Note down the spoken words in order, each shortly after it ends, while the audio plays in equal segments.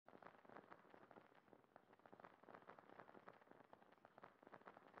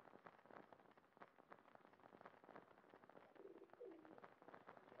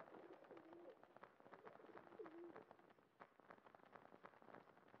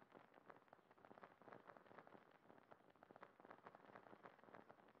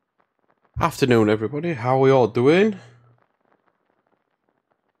Afternoon, everybody. How are we all doing?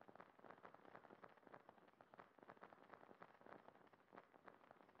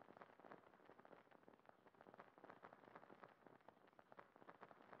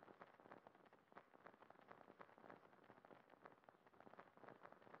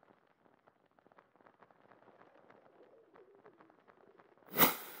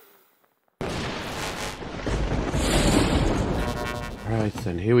 Right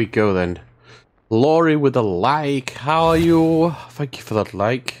then, here we go then. Laurie with a like. How are you? Thank you for that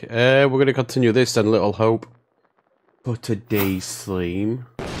like. We're going to continue this then, Little Hope, for today's stream.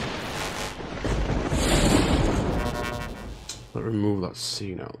 Let's remove that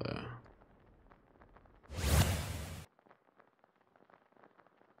scene out there.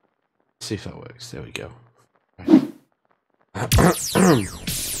 See if that works. There we go. Right.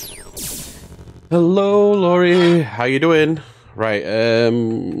 Hello, Laurie. How you doing? Right,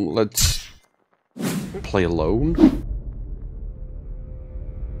 let's play alone.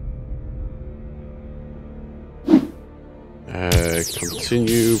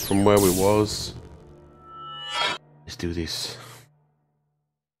 Continue from where we was. Let's do this.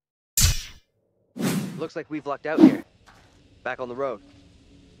 Looks like we've lucked out here. Back on the road.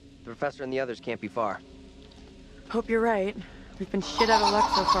 The professor and the others can't be far. Hope you're right. We've been shit out of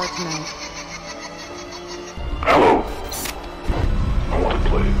luck so far tonight. Hello. I want to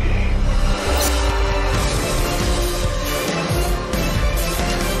play a game.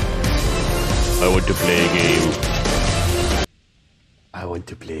 I want to play a game. I want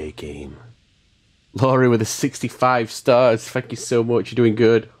to play a game. Laurie with a 65 stars. Thank you so much. You're doing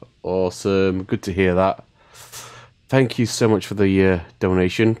good. Awesome. Good to hear that. Thank you so much for the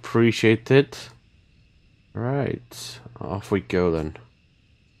donation. Appreciate it. Right. Off we go then.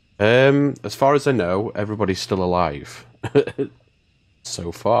 As far as I know, everybody's still alive.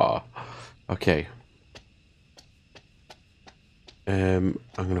 So far. Okay. I'm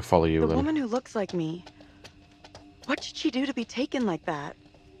gonna follow you then. The woman who looks like me. What did she do to be taken like that?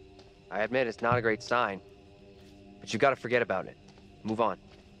 I admit it's not a great sign. But you gotta forget about it. Move on.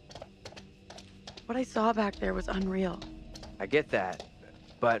 What I saw back there was unreal. I get that,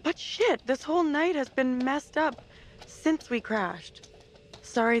 but... But shit, this whole night has been messed up since we crashed.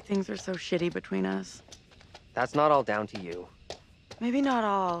 Sorry things are so shitty between us. That's not all down to you. Maybe not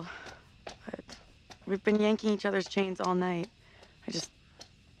all, but we've been yanking each other's chains all night. I just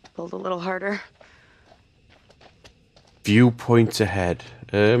pulled a little harder. Viewpoint ahead.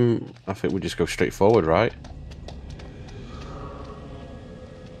 I think we just go straight forward, right?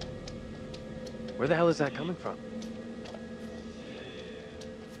 Where the hell is that coming from?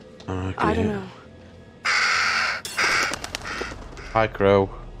 I don't know. Hi, Crow.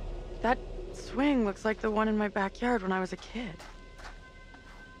 That swing looks like the one in my backyard when I was a kid.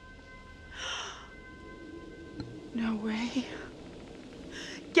 No way.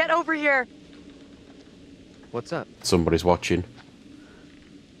 Get over here! What's up? Somebody's watching.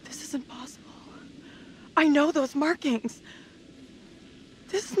 This isn't possible. I know those markings.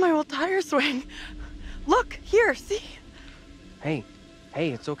 This is my old tire swing. Look, here, see? Hey,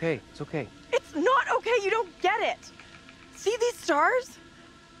 it's okay, it's okay. It's not okay, you don't get it. See these stars?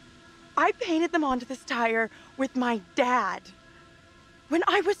 I painted them onto this tire with my dad when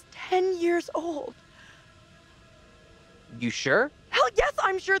I was 10 years old. You sure? Hell yes,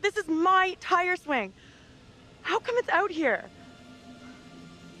 I'm sure this is my tire swing. How come it's out here?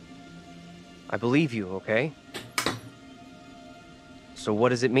 I believe you, okay? So what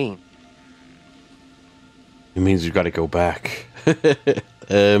does it mean? It means we've got to go back.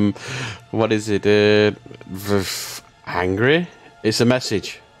 What is it? Angry? It's a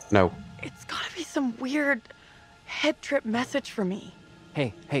message. No. It's gotta be some weird head trip message for me.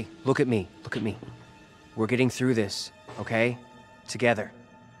 Hey, look at me, look at me. We're getting through this, okay? Together.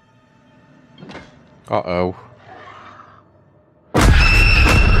 Uh-oh.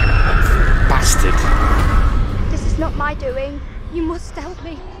 Bastard. This is not my doing. You must help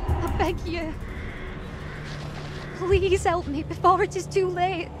me. I beg you. Please help me before it is too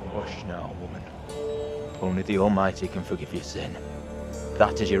late. Hush now, woman. Only the Almighty can forgive your sin.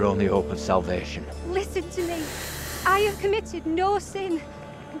 That is your only hope of salvation. Listen to me. I have committed no sin.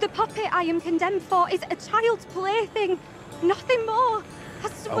 The puppet I am condemned for is a child's plaything. Nothing more. I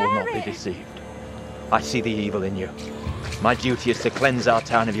swear I will not be deceived. I see the evil in you. My duty is to cleanse our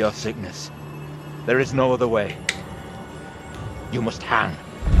town of your sickness. There is no other way. You must hang.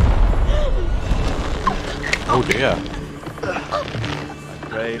 Oh dear. I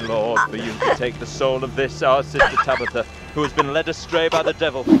pray, Lord, for you to take the soul of this, our sister Tabitha, who has been led astray by the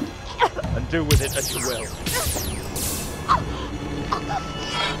devil, and do with it as you will.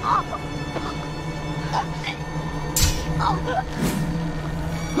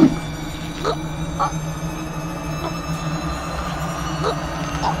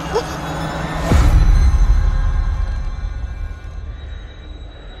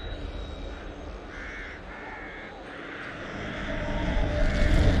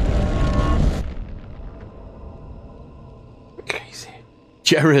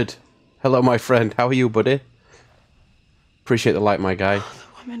 Jared, hello, my friend. How are you, buddy? Appreciate the light, my guy. Oh,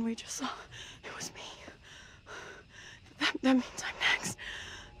 the woman we just saw, it was me. That means I'm next.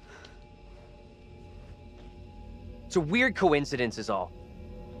 It's a weird coincidence is all.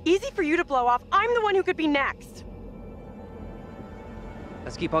 Easy for you to blow off. I'm the one who could be next.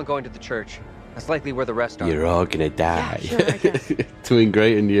 Let's keep on going to the church. That's likely where the rest are. You're all gonna die. Yeah, sure, I guess. Doing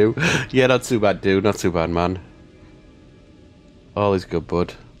great, and you? Yeah, not too bad, dude. Not too bad, man. All is good,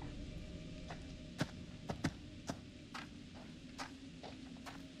 bud.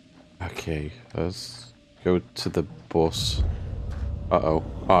 Okay, let's go to the bus. Uh-oh.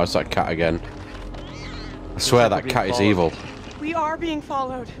 Oh, it's that cat again. I swear that cat is evil. We are being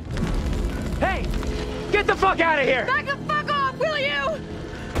followed. Hey! Get the fuck out of here! Back the fuck off, will you?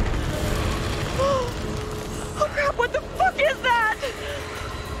 Oh crap, what the fuck is that?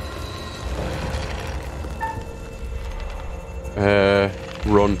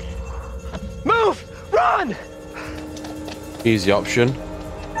 Run. Move! Run! Easy option.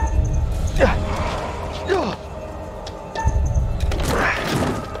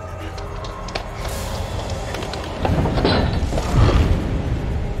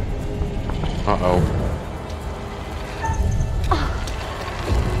 Uh-oh.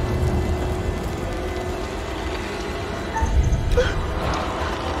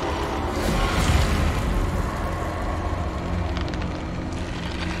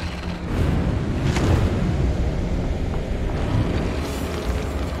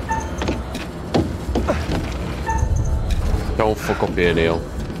 Don't fuck up here, Neil.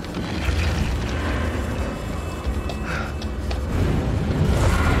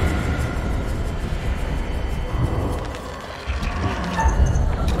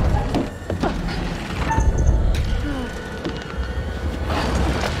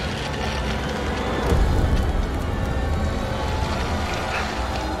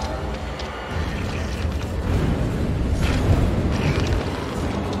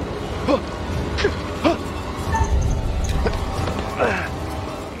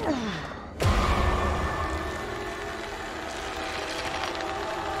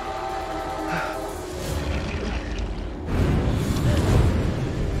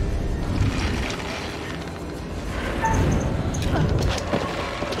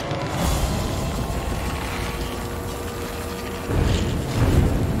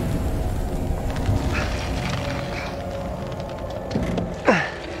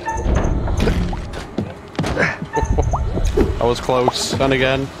 That was close. And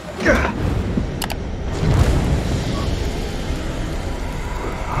again.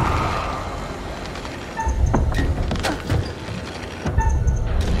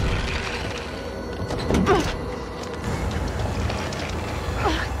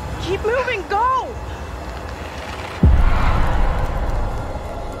 Keep moving, go!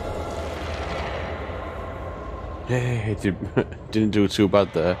 Hey, didn't do too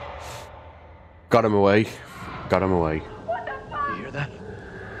bad there. Got him away. Got him away. You hear that?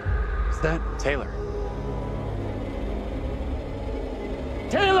 Is that Taylor?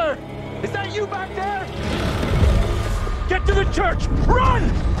 Taylor! Is that you back there? Get to the church! Run!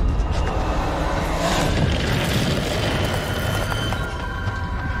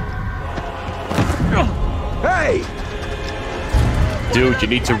 Hey! Dude, you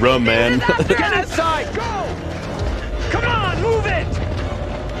need to run, man. Get inside! Go! Come on, move it!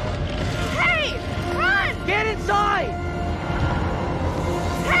 Hey! Run! Get inside!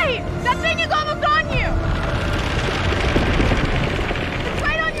 Hey! That thing is almost on you! It's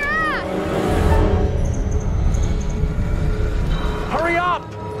right on your ass! Hurry up!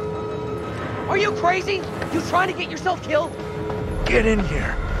 Are you crazy? You trying to get yourself killed? Get in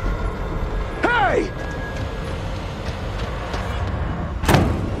here. Hey!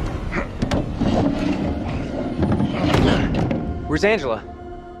 Where's Angela?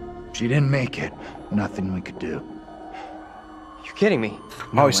 She didn't make it. Nothing we could do. You kidding me?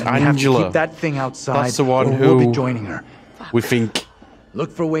 Oh, it's and we have to Angela. keep that thing outside. That's the one or who we'll be joining her. we think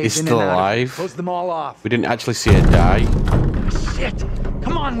Look for ways is in still and out of it. alive. Close them all off. We didn't actually see her die. Shit!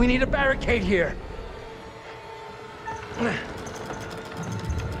 Come on, we need a barricade here.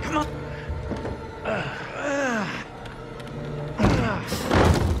 Come on.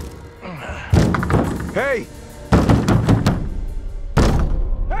 Hey!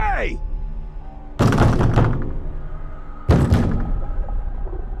 Hey!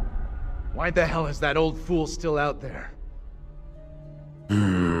 Why the hell is that old fool still out there?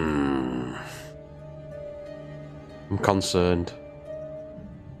 I'm concerned.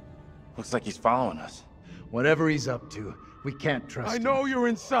 Looks like he's following us. Whatever he's up to, we can't trust him. I know you're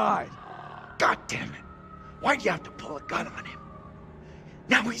inside. God damn it! Why'd you have to pull a gun on him?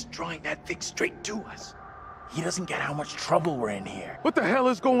 Now he's drawing that thing straight to us. He doesn't get how much trouble we're in here. What the hell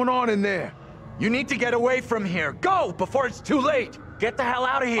is going on in there? You need to get away from here. Go before it's too late. Get the hell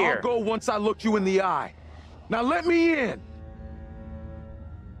out of here! I'll go once I look you in the eye. Now let me in.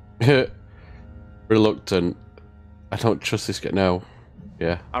 Reluctant. I don't trust this guy. No.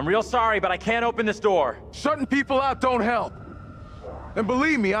 Yeah. I'm real sorry, but I can't open this door. Shutting people out don't help. And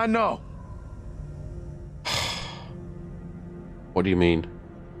believe me, I know. What do you mean?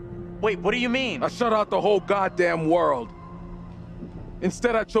 Wait, what do you mean? I shut out the whole goddamn world.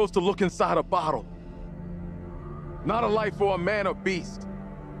 Instead, I chose to look inside a bottle. Not a life for a man or beast.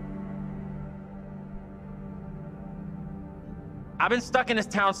 I've been stuck in this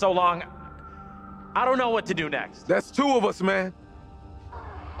town so long, I don't know what to do next. That's two of us, man.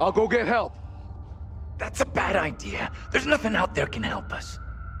 I'll go get help. That's a bad idea. There's nothing out there can help us.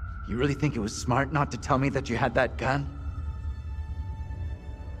 You really think it was smart not to tell me that you had that gun?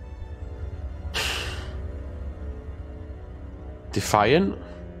 Defiant?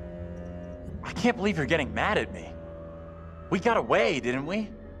 I can't believe you're getting mad at me. We got away, didn't we?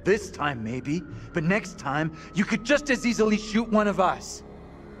 This time, maybe. But next time, you could just as easily shoot one of us.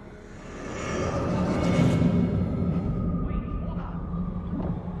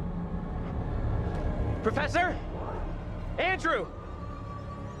 Professor? Andrew!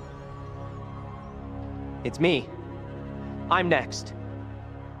 It's me. I'm next.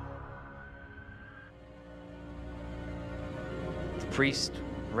 The priest,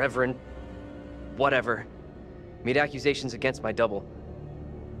 reverend, whatever, made accusations against my double.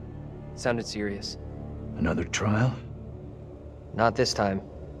 Sounded serious. Another trial? Not this time.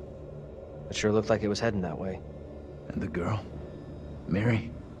 It sure looked like it was heading that way. And the girl?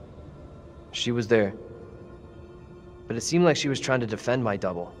 Mary? She was there. But it seemed like she was trying to defend my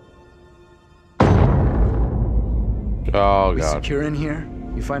double. Oh, We God. secure in here?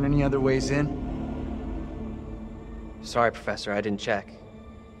 You find any other ways in? Sorry, Professor, I didn't check.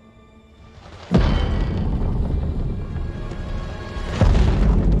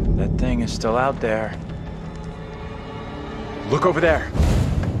 That thing is still out there. Look over there.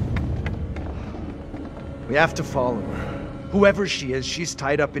 We have to follow her. Whoever she is, she's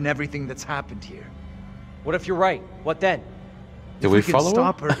tied up in everything that's happened here. What if you're right? What then? Do If we we can follow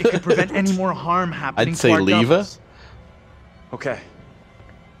stop her, it can prevent any more harm happening I'd say to our leave her. doubles. Okay.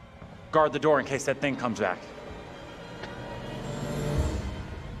 Guard the door in case that thing comes back.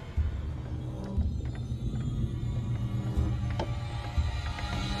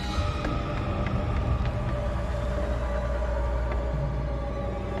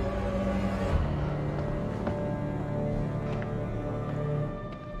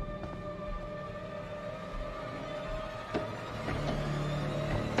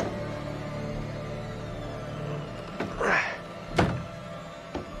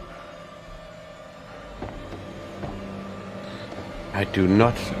 I do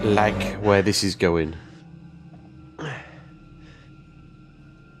not like where this is going.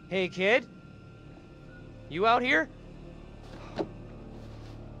 Hey, kid? You out here?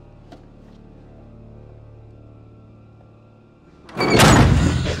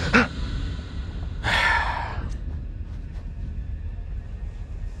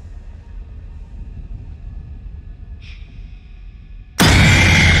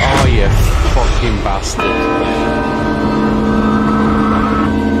 Oh, you fucking bastard.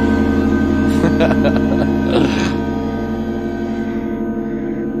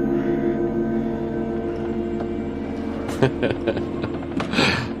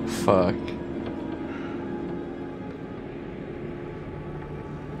 Fuck.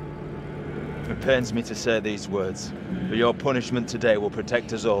 It pains me to say these words, but your punishment today will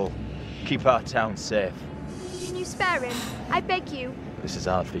protect us all. Keep our town safe. Can you spare him? I beg you. This is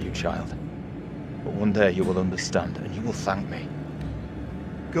hard for you, child. But one day you will understand, and you will thank me.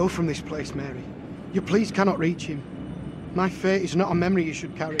 Go from this place, Mary. Your pleas cannot reach him. My fate is not a memory you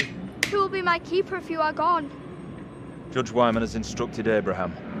should carry. Who will be my keeper if you are gone? Judge Wyman has instructed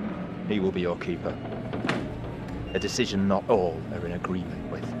Abraham. He will be your keeper. A decision not all are in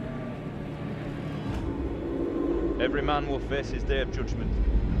agreement with. Every man will face his day of judgment.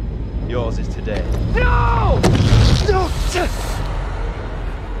 Yours is today. No! No!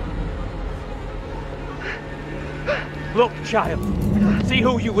 Look, child. See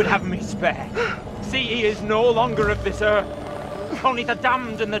who you would have me spare. See he is no longer of this earth. Only the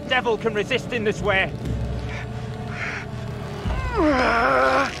damned and the devil can resist in this way.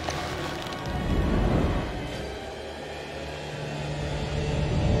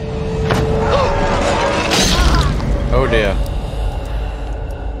 Oh dear.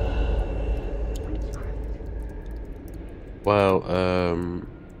 Well,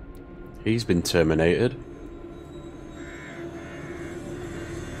 he's been terminated.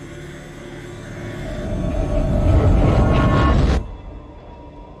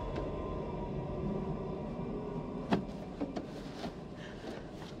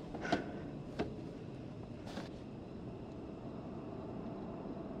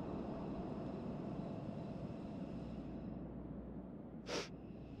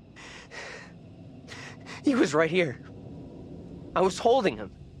 He was right here. I was holding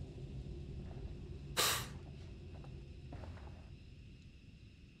him.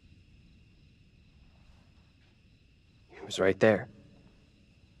 He was right there.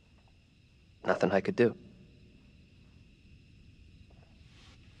 Nothing I could do.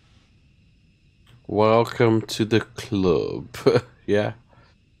 Welcome to the club. Yeah.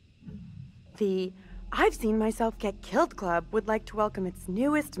 The I've Seen Myself Get Killed Club would like to welcome its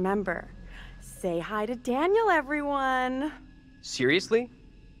newest member. Say hi to Daniel, everyone. Seriously?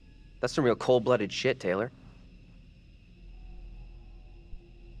 That's some real cold-blooded shit, Taylor.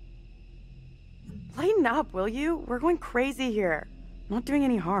 Lighten up, will you? We're going crazy here. Not doing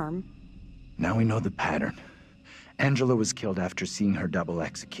any harm. Now we know the pattern. Angela was killed after seeing her double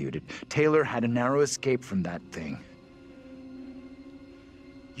executed. Taylor had a narrow escape from that thing.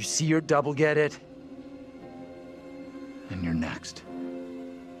 You see your double get it, and you're next.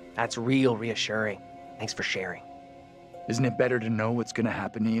 That's real reassuring. Thanks for sharing. Isn't it better to know what's gonna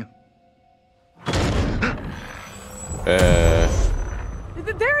happen to you?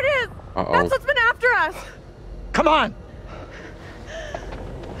 There it is! Uh-oh. That's what's been after us! Come on!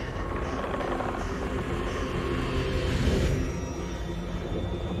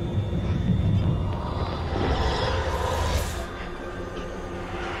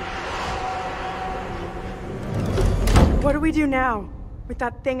 What do we do now? With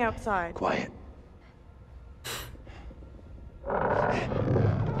that thing outside? Quiet.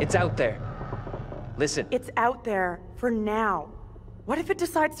 It's out there. Listen. It's out there for now. What if it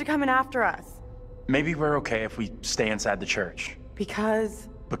decides to come in after us? Maybe we're okay if we stay inside the church. Because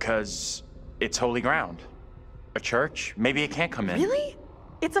it's holy ground. A church? Maybe it can't come in. Really?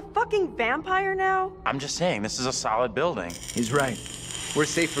 It's a fucking vampire now? I'm just saying, this is a solid building. He's right. We're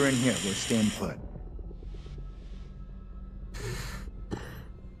safer in here. We're staying put.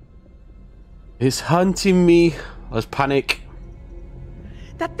 It's hunting me. Let's panic.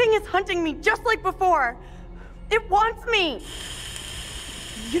 That thing is hunting me just like before. It wants me.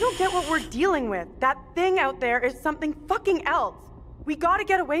 You don't get what we're dealing with. That thing out there is something fucking else. We gotta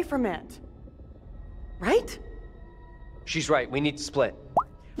get away from it. Right? She's right. We need to split.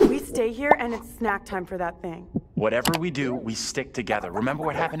 We stay here and it's snack time for that thing. Whatever we do, we stick together. Remember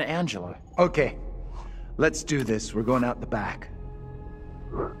what happened to Angela? Okay. Let's do this. We're going out the back.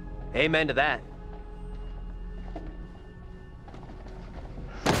 Amen to that.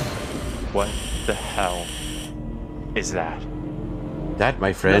 What the hell is that? That,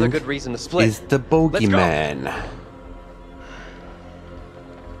 my friend, Another good reason to split. is the bogeyman.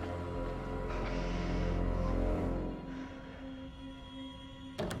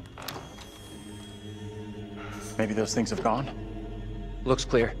 Maybe those things have gone? Looks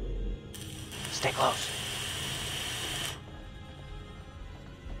clear. Stay close.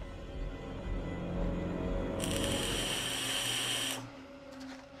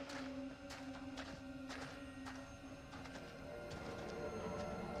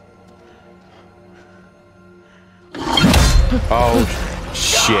 Oh,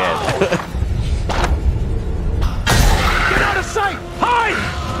 shit. Get out of sight! Hide!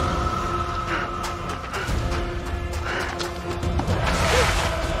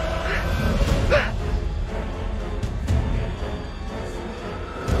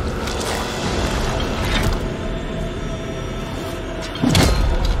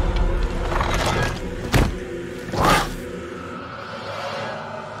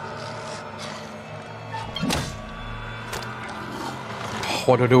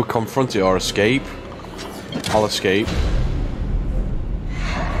 What do I do? Confront it or escape? I'll escape.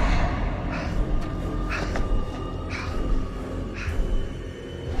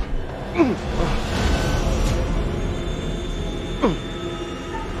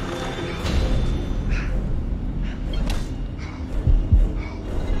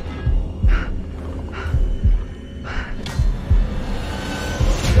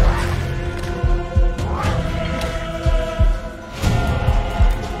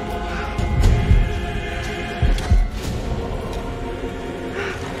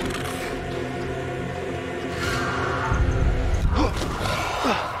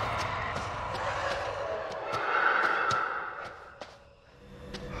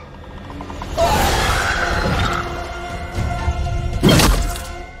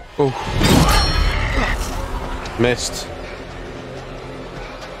 Oh. Missed.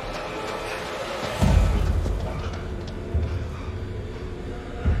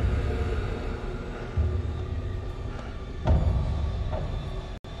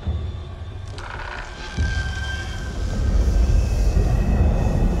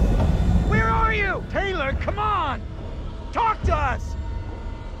 Where are you? Taylor, come on! Talk to us!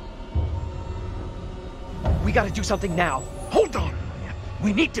 We gotta do something now. Hold on!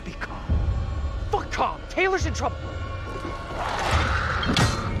 We need to be calm. Fuck calm. Taylor's in trouble.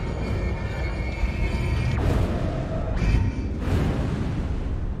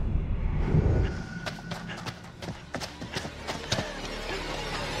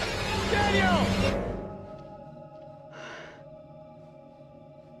 Daniel!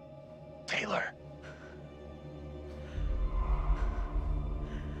 Taylor.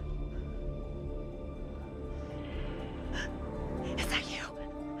 Is that you?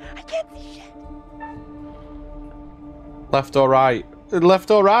 I can't see shit. Left or right? Left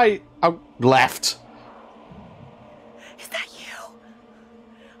or right? Oh, left. Is that you?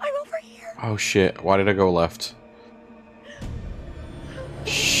 I'm over here. Oh shit, why did I go left?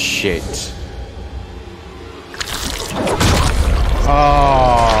 Shit.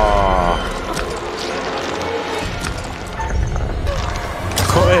 Oh.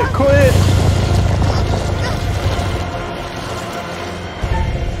 Cut it, cut it!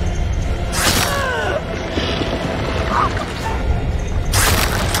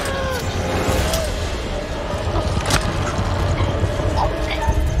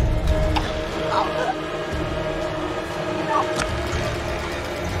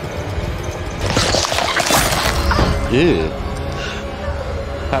 Ew.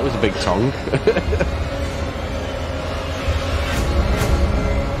 That was a big tongue.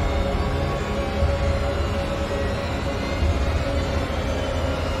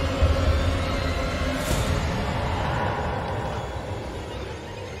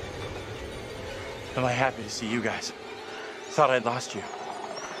 Am I happy to see you guys? Thought I'd lost you.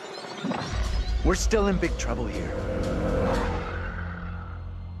 We're still in big trouble here.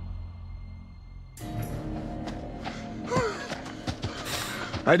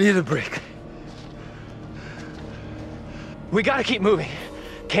 I need a break. We gotta keep moving.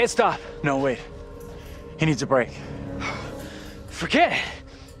 Can't stop. No, wait. He needs a break. Forget it.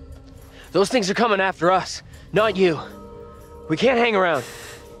 Those things are coming after us, not you. We can't hang around.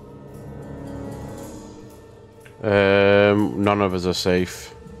 None of us are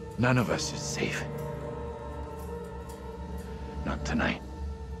safe. None of us is safe. Not tonight.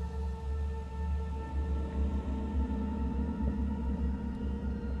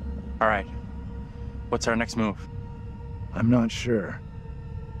 All right. What's our next move? I'm not sure.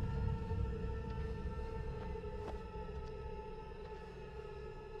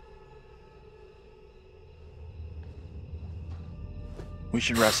 We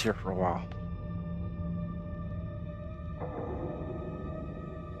should rest here for a while.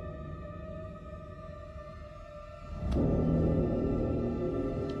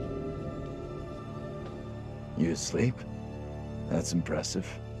 You asleep? That's impressive.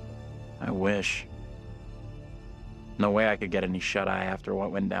 I wish. No way I could get any shut-eye after what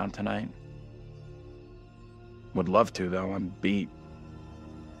went down tonight. Would love to, though. I'm beat.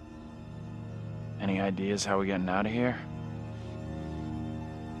 Any ideas how we getting out of here?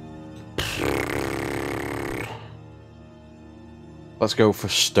 Let's go for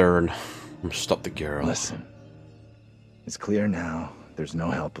Stern and stop the girl. Listen. It's clear now. There's no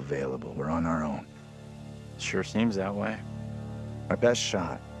help available. We're on our own. Sure seems that way. Our best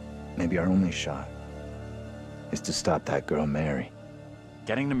shot, maybe our only shot, is to stop that girl, Mary.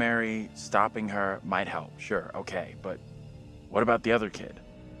 Getting to Mary, stopping her, might help, sure, okay, but what about the other kid?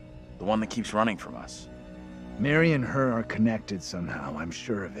 The one that keeps running from us? Mary and her are connected somehow, I'm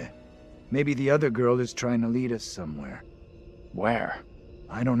sure of it. Maybe the other girl is trying to lead us somewhere. Where?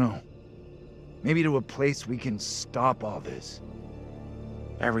 I don't know. Maybe to a place we can stop all this.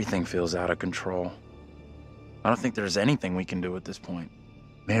 Everything feels out of control. I don't think there's anything we can do at this point.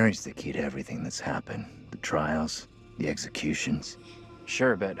 Mary's the key to everything that's happened. The trials, the executions.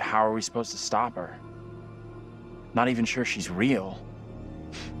 Sure, but how are we supposed to stop her? Not even sure she's real.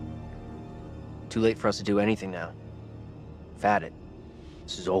 Too late for us to do anything now. I've had it.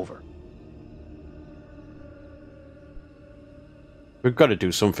 This is over. We've got to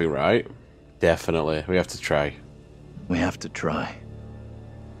do something, right? Definitely. We have to try. We have to try.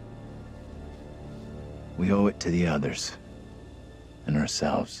 We owe it to the others. And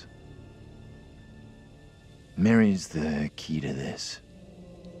ourselves. Mary's the key to this.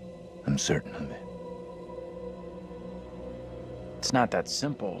 I'm certain of it. It's not that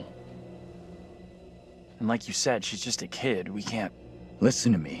simple. And like you said, she's just a kid. We can't...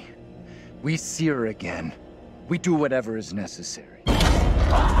 Listen to me. We see her again. We do whatever is necessary.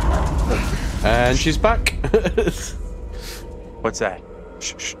 And she's back. What's that?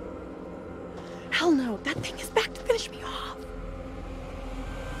 Shh, shh. Hell no, that thing is back to finish me off.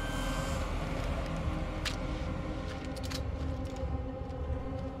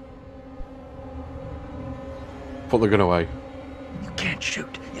 Put the gun away. You can't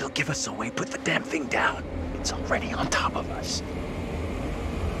shoot. It'll give us away. Put the damn thing down. It's already on top of us.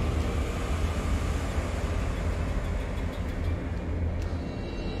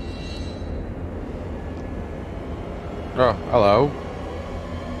 Oh, hello.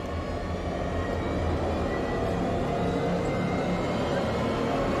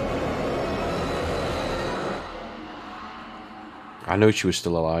 I know she was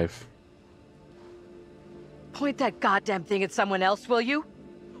still alive. Point that goddamn thing at someone else, will you?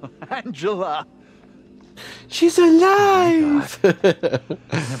 Angela! She's alive!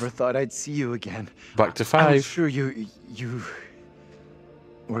 I never thought I'd see you again. Back to 5. I was sure you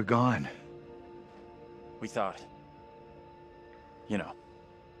were gone. We thought. You know.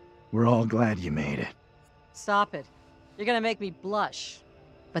 We're all glad you made it. Stop it. You're gonna make me blush.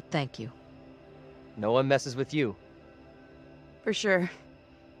 But thank you. No one messes with you. For sure.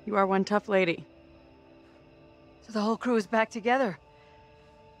 You are one tough lady. So the whole crew is back together.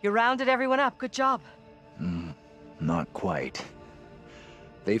 You rounded everyone up. Good job. Not quite.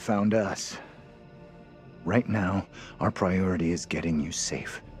 They found us. Right now, our priority is getting you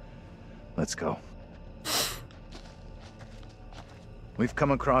safe. Let's go. We've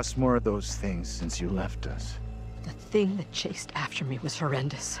come across more of those things since you left us. The thing that chased after me was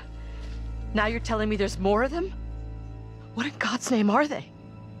horrendous. Now you're telling me there's more of them? What in God's name are they?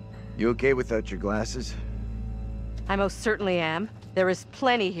 You okay without your glasses? I most certainly am. There is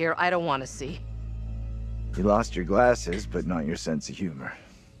plenty here I don't want to see. You lost your glasses, but not your sense of humor.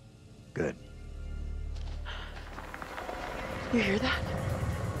 Good. You hear that?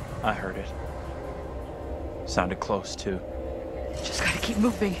 I heard it. Sounded close, too. Just gotta keep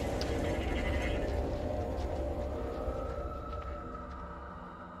moving.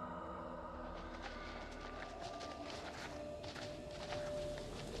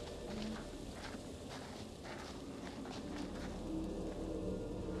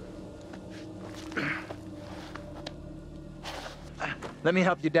 Let me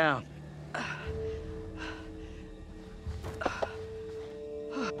help you down.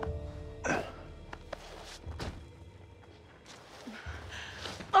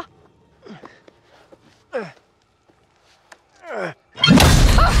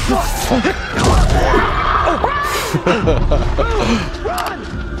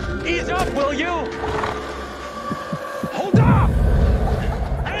 Run! Ease up, will you? Hold up!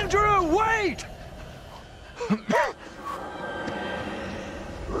 Andrew, wait!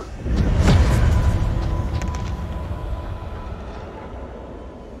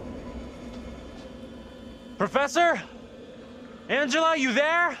 Professor? Angela, you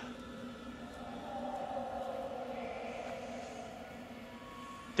there?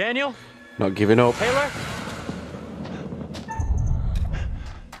 Daniel? Not giving up. Taylor?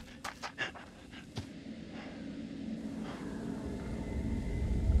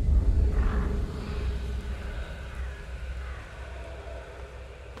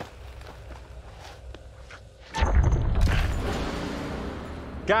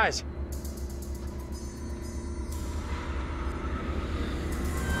 Guys.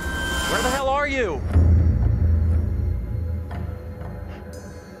 Where the hell are you?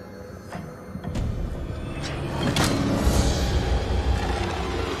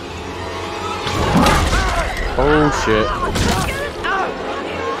 Oh shit.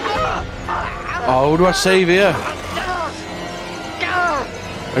 Oh, who do I save here?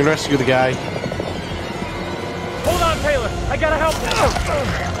 I'm gonna rescue the guy. Hold on, Taylor. I gotta help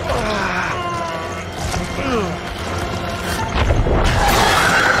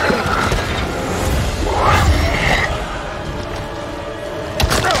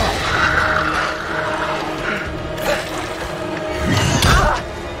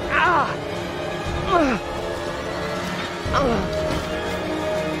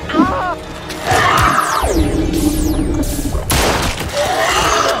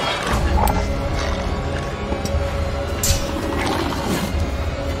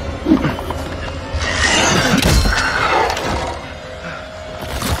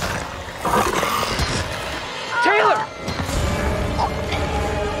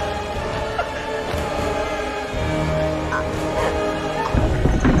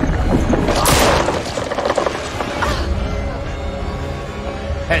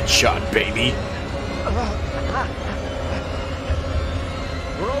Headshot, baby.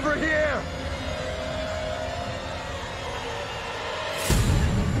 We're over here!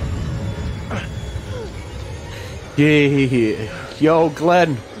 Yeah. Yo,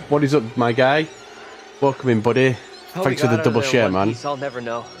 Glenn. What is up, my guy? Welcome in, buddy. Thanks for the double share, man. I'll never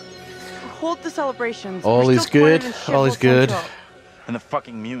know. Hold the celebrations. All is good. All is good. And the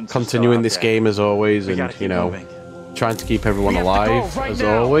fucking mutants. Continuing this game as always, and you know, trying to keep everyone alive as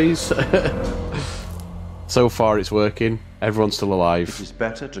always. So far, it's working. Everyone's still alive. It is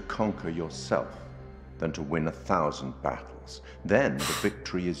better to conquer yourself than to win 1,000 battles. Then the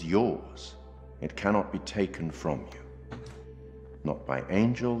victory is yours. It cannot be taken from you. Not by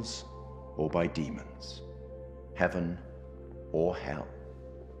angels or by demons. Heaven or hell.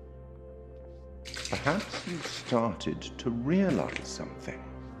 Perhaps you've started to realize something.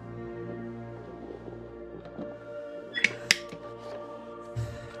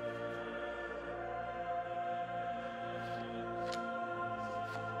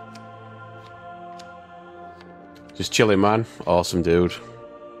 Just chilling, man. Awesome, dude.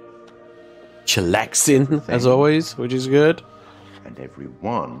 Chillaxing, as always, which is good. And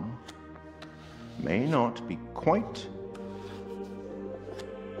everyone may not be quite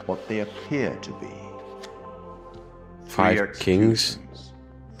what they appear to be. 5 kings.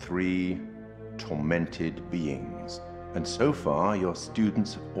 3 tormented beings. And so far, your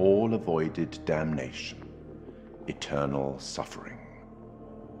students have all avoided damnation. Eternal suffering.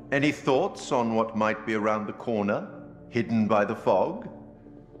 Any thoughts on what might be around the corner, hidden by the fog?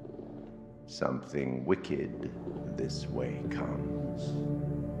 Something wicked this way comes.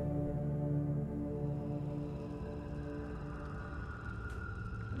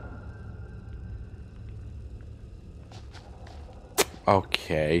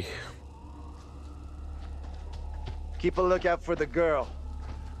 Okay. Keep a lookout for the girl.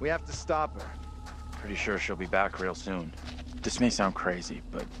 We have to stop her. Pretty sure she'll be back real soon. This may sound crazy,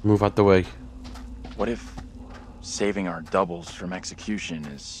 but Move out the way. what if saving our doubles from execution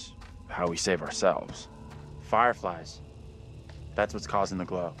is how we save ourselves? Fireflies. That's what's causing the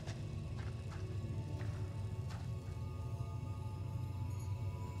glow.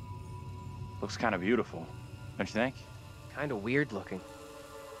 Looks kind of beautiful, don't you think? Kind of weird looking.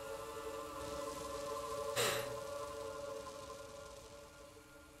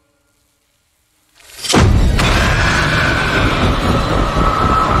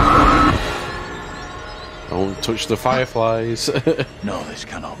 Don't touch the fireflies. No, this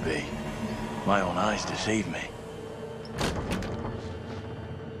cannot be. My own eyes deceive me.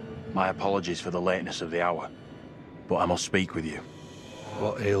 My apologies for the lateness of the hour, but I must speak with you.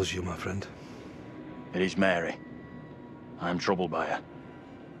 What ails you, my friend? It is Mary. I am troubled by her,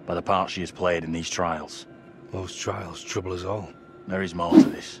 by the part she has played in these trials. Most trials trouble us all. There is more to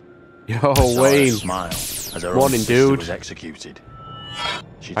this. Yo, I saw her Wayne. smile as her Morning, own sister dude. was executed.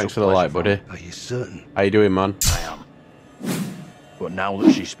 She Thanks took for the pleasure light, from buddy. it. Are you certain? How you doing, man? I am. But now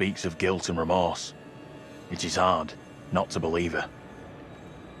that she speaks of guilt and remorse, it is hard not to believe her.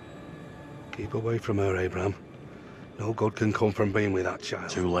 Keep away from her, Abraham. No good can come from being with that child.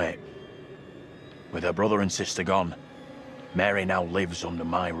 Too late. With her brother and sister gone, Mary now lives under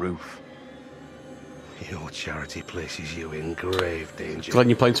my roof. Your charity places you in grave danger. Glenn,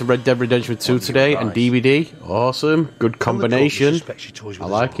 you playing some Red Dead Redemption 2 today and DVD? Awesome. Good combination. I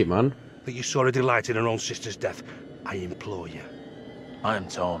like it, man. That you saw a delight in her own sister's death. I implore you. I am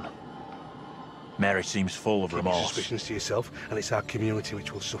torn. Mary seems full of Keep your remorse. suspicions to yourself, and it's our community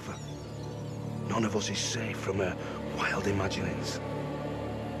which will suffer. None of us is safe from her wild imaginings.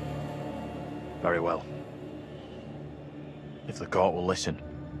 Very well. If the court will listen,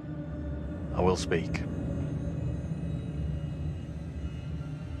 I will speak.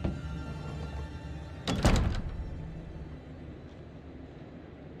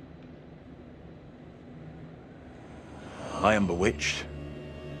 I am bewitched.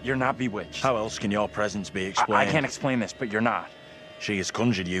 You're not bewitched. How else can your presence be explained? I can't explain this, but you're not. She has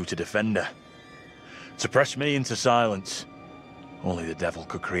conjured you to defend her. To press me into silence. Only the devil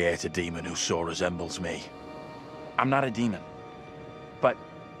could create a demon who so resembles me. I'm not a demon. But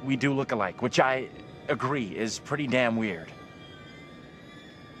we do look alike, which I agree is pretty damn weird.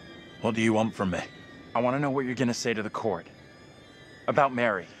 What do you want from me? I want to know what you're gonna say to the court. About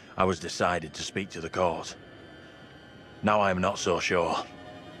Mary. I was decided to speak to the court. Now I am not so sure.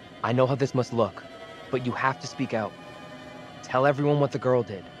 I know how this must look, but you have to speak out. Tell everyone what the girl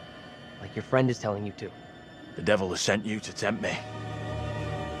did, like your friend is telling you to. The devil has sent you to tempt me.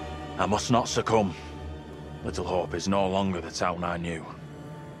 I must not succumb. Little Hope is no longer the town I knew.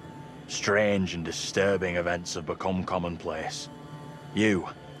 Strange and disturbing events have become commonplace. You,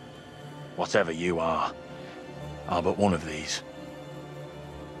 Whatever you are, but one of these.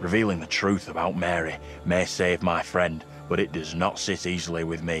 Revealing the truth about Mary may save my friend, but it does not sit easily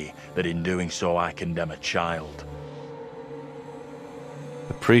with me that in doing so I condemn a child.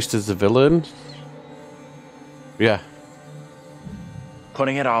 The priest is the villain? Yeah.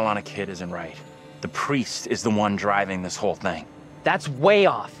 Putting it all on a kid isn't right. The priest is the one driving this whole thing. That's way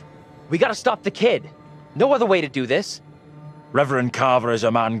off. We gotta stop the kid. No other way to do this. Reverend Carver is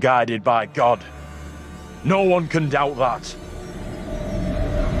a man guided by God. No one can doubt that.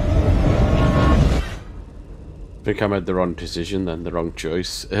 I think I made the wrong decision then, the wrong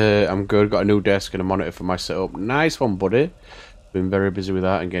choice. I'm good, got a new desk and a monitor for my setup. Nice one, buddy. Been very busy with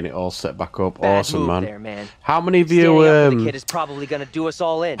that and getting it all set back up. Bad awesome, move man. there, man. How many of you, Standing up for the kid is probably gonna do us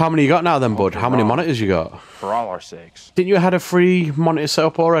all in. how many you got now then, bud? How many monitors you got? For all our sakes. Didn't you had a free monitor set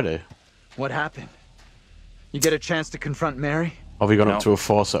up already? What happened? You get a chance to confront Mary? Or have you gone No. up to a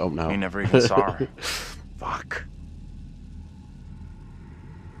 4 setup now? We never even saw her. Fuck.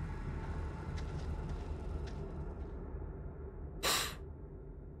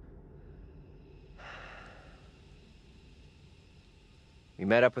 We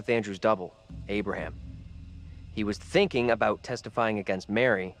met up with Andrew's double, Abraham. He was thinking about testifying against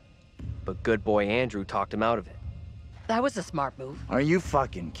Mary, but good boy Andrew talked him out of it. That was a smart move. Are you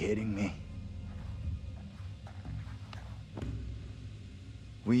fucking kidding me?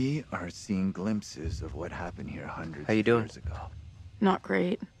 We are seeing glimpses of what happened here hundreds How you of doing? years ago. Not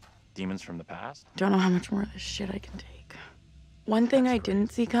great. Demons from the past? Don't know how much more of this shit I can take. One thing I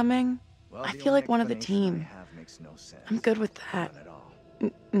didn't see coming, I feel like one of the team. I'm good with that.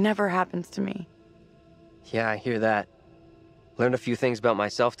 Never happens to me. Yeah, I hear that. Learned a few things about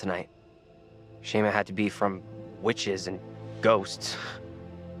myself tonight. Shame it had to be from witches and ghosts.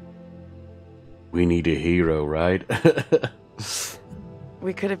 We need a hero, right?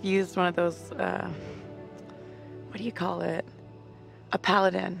 We could have used one of those, what do you call it? A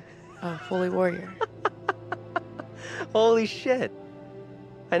paladin. A holy warrior. Holy shit.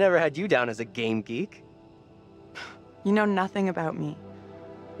 I never had you down as a game geek. You know nothing about me.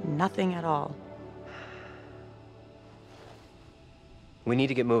 Nothing at all. We need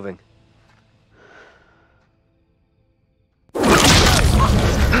to get moving.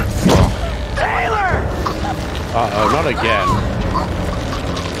 Taylor! Uh-oh, not again.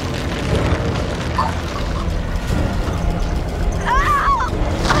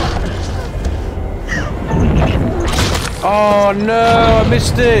 Oh no, I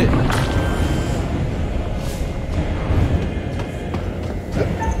missed it.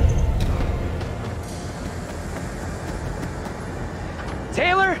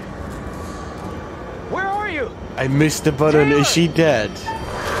 Taylor? Where are you? I missed the button. Taylor! Is she dead?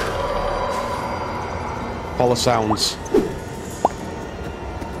 Follow sounds.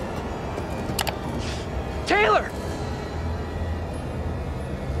 Taylor!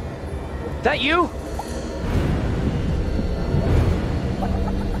 That you?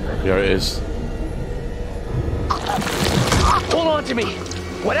 There it is. Hold on to me.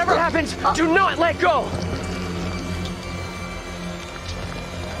 Whatever happens, do not let go.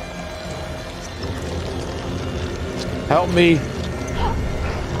 Help me.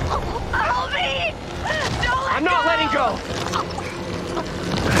 Help me! Don't let I'm not letting go.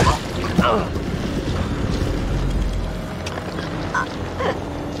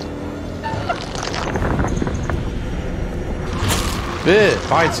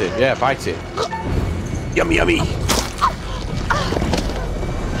 Bite it. Yeah, bite it. Yummy, yummy.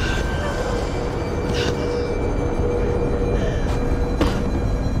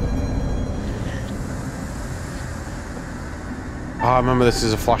 Oh, remember this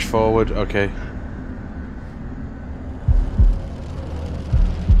is a flash forward. Okay.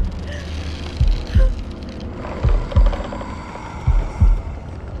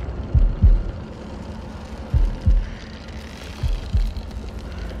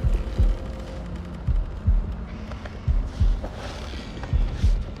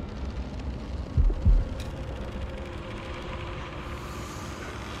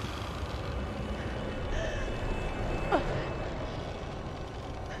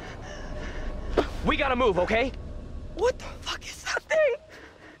 We gotta move, okay? What the fuck is that thing?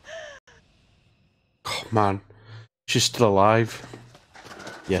 Oh, man. She's still alive.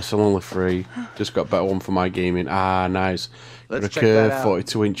 Yes, I'm only 3. Just got a better one for my gaming. Ah, nice. Let's got a check that out.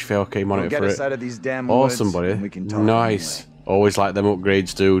 42-inch 4K monitor We'll get for us it. out of these damn awesome, woods, buddy. and we can talk Nice. Always like them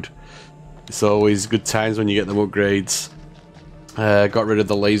upgrades, dude. It's always good times when you get them upgrades. Got rid of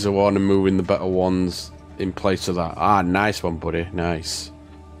the laser one and moving the better ones in place of that. Ah, nice one, buddy. Nice.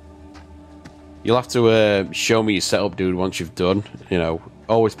 You'll have to show me your setup, dude, once you've done. You know,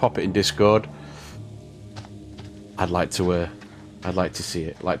 always pop it in Discord. I'd like to see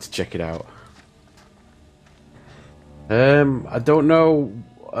it. I'd like to check it out. I don't know.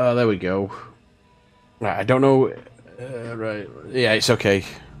 There we go. Right, I don't know. Right, yeah, it's okay.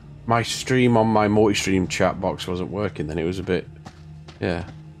 My stream on my multi-stream chat box wasn't working. Then it was a bit, yeah,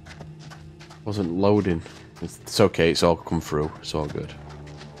 wasn't loading. It's okay. It's all come through. It's all good.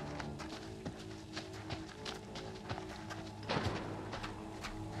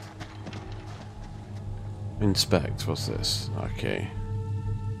 Inspect. What's this? Okay.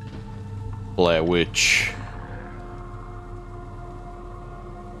 Blair Witch.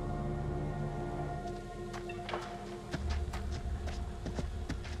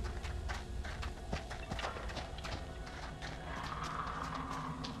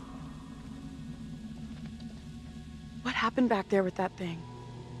 What happened back there with that thing?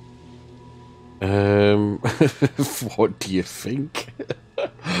 What do you think?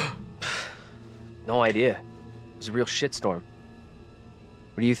 No idea. It was a real shitstorm.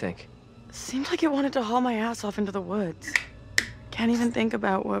 What do you think? Seemed like it wanted to haul my ass off into the woods. Can't even think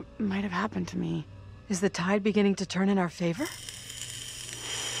about what might have happened to me. Is the tide beginning to turn in our favor?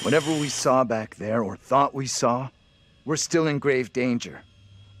 Whatever we saw back there, or thought we saw, we're still in grave danger.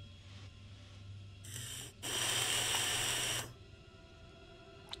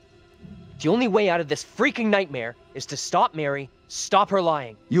 The only way out of this freaking nightmare is to stop Mary, stop her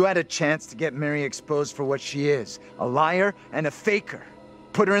lying. You had a chance to get Mary exposed for what she is, a liar and a faker.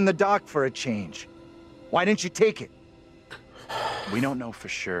 Put her in the dock for a change. Why didn't you take it? We don't know for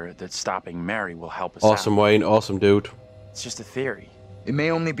sure that stopping Mary will help us Awesome, out. Wayne. Awesome, dude. It's just a theory. It may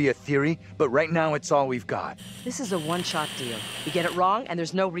only be a theory, but right now it's all we've got. This is a one-shot deal. You get it wrong, and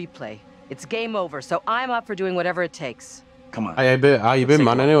there's no replay. It's game over, so I'm up for doing whatever it takes. Come on. How you been,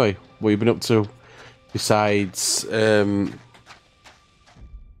 man, anyway? What you been up to? Besides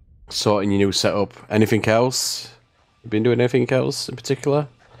sorting your new setup. Anything else? You been doing anything else in particular?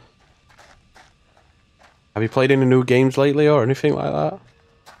 Have you played any new games lately or anything like that?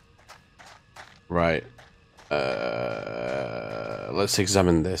 Right. Let's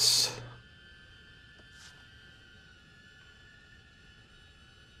examine this.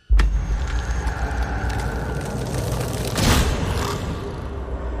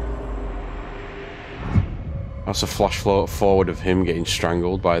 That's a flash forward of him getting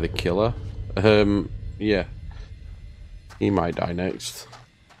strangled by the killer. Yeah. He might die next.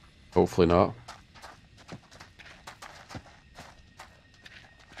 Hopefully not.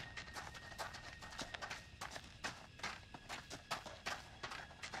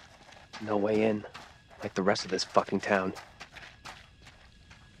 No way in, like the rest of this fucking town.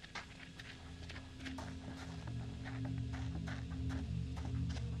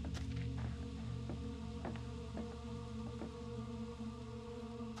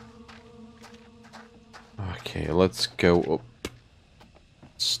 Okay, let's go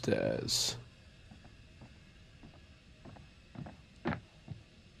upstairs.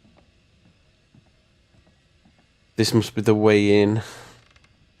 This must be the way in.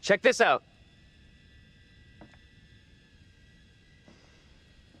 Check this out.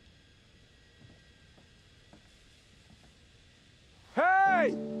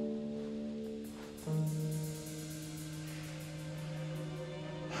 Hey!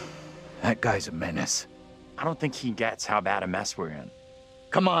 That guy's a menace. I don't think he gets how bad a mess we're in.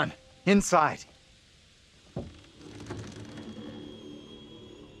 Come on, inside.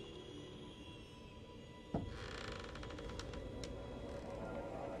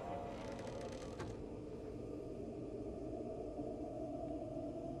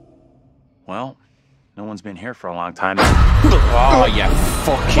 Well, no one's been here for a long time. Oh, you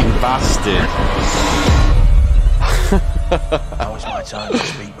fucking bastard. Now is my time to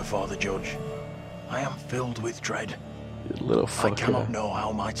speak before the judge. I am filled with dread. You little fucker. I cannot know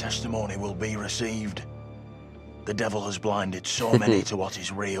how my testimony will be received. The devil has blinded so many to what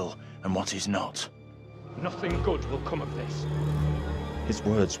is real and what is not. Nothing good will come of this. His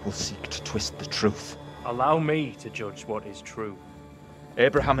words will seek to twist the truth. Allow me to judge what is true.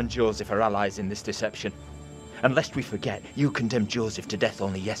 Abraham and Joseph are allies in this deception. And lest we forget, you condemned Joseph to death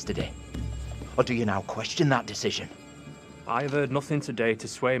only yesterday. Or do you now question that decision? I have heard nothing today to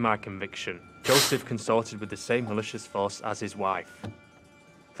sway my conviction. Joseph consorted with the same malicious force as his wife.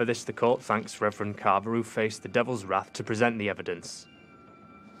 For this the court thanks Reverend Carver, who faced the devil's wrath to present the evidence.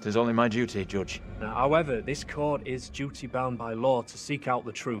 It is only my duty, Judge. Now, however, this court is duty-bound by law to seek out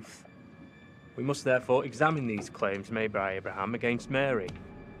the truth. We must therefore examine these claims made by Abraham against Mary.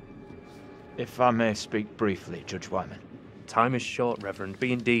 If I may speak briefly, Judge Wyman. Time is short, Reverend.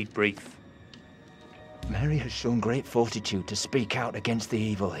 Be indeed brief. Mary has shown great fortitude to speak out against the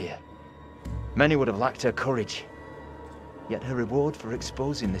evil here. Many would have lacked her courage. Yet her reward for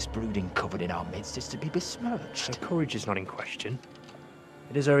exposing this brooding coven in our midst is to be besmirched. Her courage is not in question.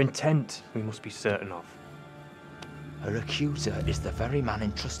 It is her intent we must be certain of. Her accuser is the very man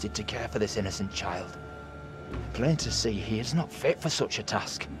entrusted to care for this innocent child. Plain to see, he is not fit for such a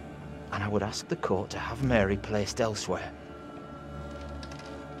task. And I would ask the court to have Mary placed elsewhere.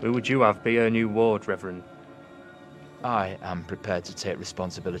 Who would you have be her new ward, Reverend? I am prepared to take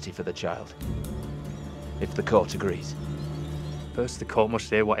responsibility for the child. If the court agrees. First, the court must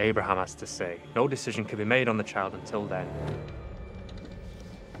hear what Abraham has to say. No decision can be made on the child until then.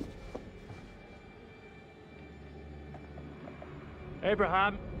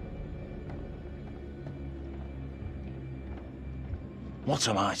 Abraham! What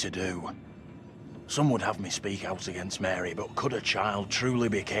am I to do? Some would have me speak out against Mary, but could a child truly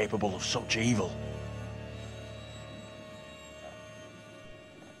be capable of such evil?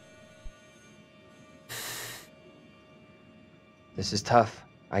 This is tough.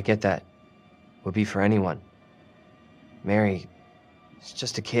 I get that. Would be for anyone. Mary is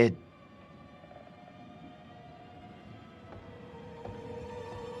just a kid.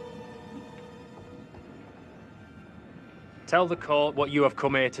 Tell the court what you have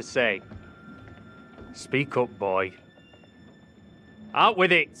come here to say. Speak up, boy. Out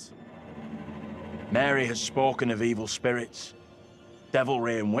with it! Mary has spoken of evil spirits,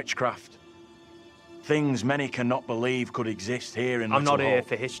 devilry and witchcraft. Things many cannot believe could exist here in I'm not Little here Hope.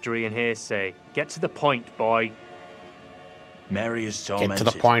 for history and hearsay. Get to the point, boy. Mary is tormented. Get to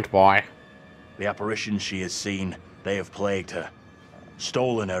the point, boy. The apparitions she has seen, they have plagued her,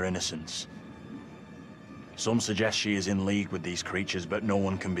 stolen her innocence. Some suggest she is in league with these creatures, but no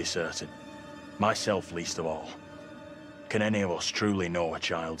one can be certain. Myself least of all. Can any of us truly know a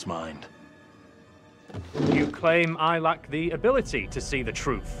child's mind? You claim I lack the ability to see the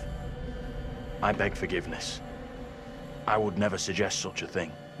truth. I beg forgiveness. I would never suggest such a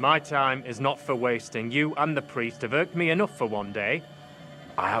thing. My time is not for wasting. You and the priest have irked me enough for one day.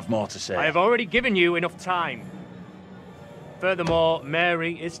 I have more to say. I have already given you enough time. Furthermore,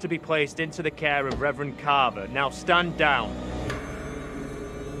 Mary is to be placed into the care of Reverend Carver. Now stand down.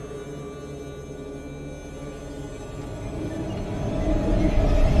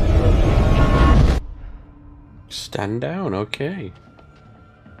 Stand down, okay.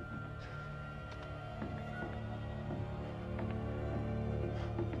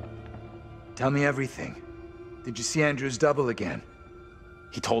 Tell me everything. Did you see Andrew's double again?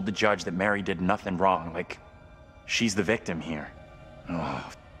 He told the judge that Mary did nothing wrong, like she's the victim here. Oh,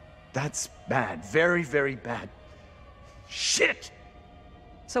 that's bad. Very, very bad. Shit!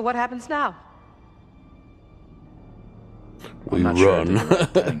 So what happens now? We I'm not sure I run. did the right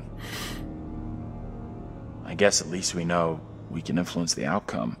thing. I guess at least we know we can influence the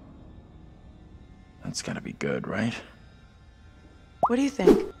outcome. That's gotta be good, right? What do you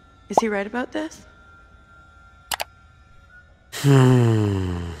think? Is he right about this?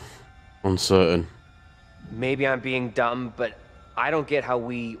 Uncertain. Maybe I'm being dumb, but I don't get how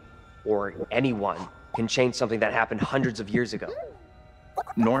we, or anyone, can change something that happened hundreds of years ago.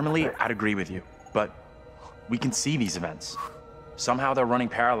 Normally, I'd agree with you, but we can see these events. Somehow they're running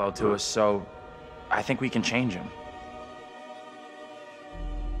parallel to us, so I think we can change them.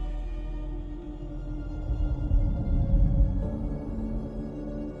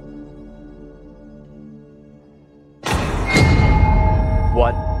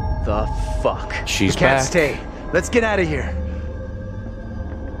 What the fuck? She's Can't back. stay. Let's get out of here.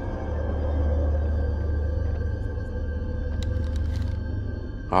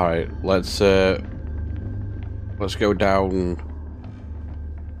 All right, let's go down.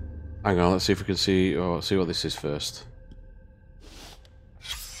 Hang on, let's see if we can see. Oh, let's see what this is first.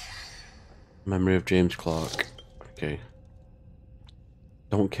 Memory of James Clark. Okay.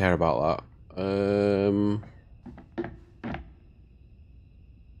 Don't care about that.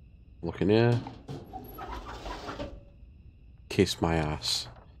 Look in here. Kiss my ass.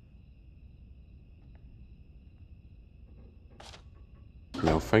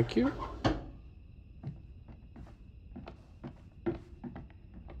 No, thank you.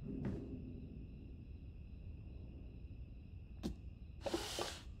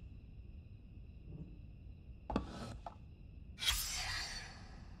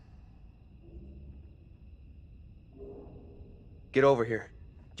 Get over here.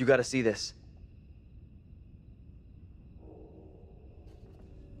 You gotta see this.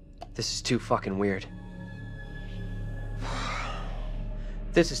 This is too fucking weird.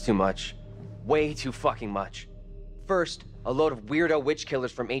 This is too much. Way too fucking much. First, a load of weirdo witch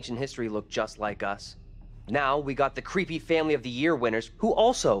killers from ancient history look just like us. Now we got the creepy Family of the Year winners who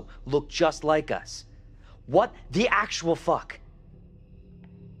also look just like us. What the actual fuck?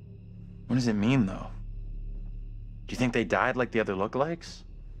 What does it mean, though? Do you think they died like the other lookalikes?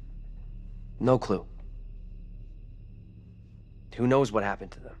 No clue. Who knows what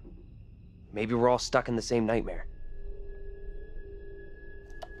happened to them? Maybe we're all stuck in the same nightmare.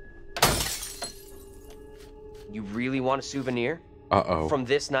 You really want a souvenir? Uh-oh. From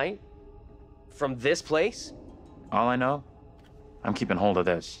this night? From this place? All I know, I'm keeping hold of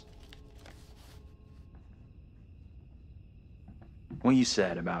this. What you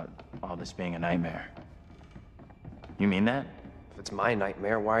said about all this being a nightmare. You mean that? If it's my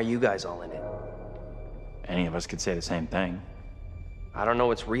nightmare, why are you guys all in it? Any of us could say the same thing. I don't know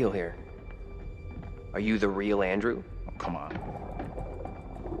what's real here. Are you the real Andrew? Oh, come on.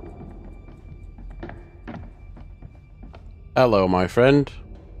 Hello, my friend.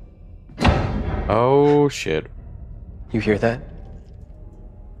 Oh, shit. You hear that?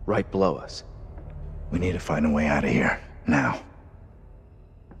 Right below us. We need to find a way out of here. Now.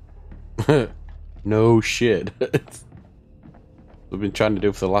 No shit. We've been trying to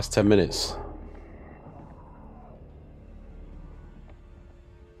do for the last 10 minutes.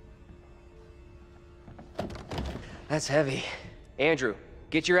 That's heavy. Andrew,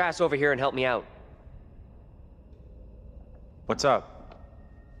 get your ass over here and help me out. What's up?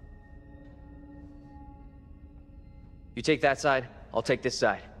 You take that side, I'll take this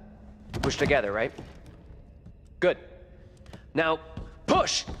side. Push together, right? Good. Now,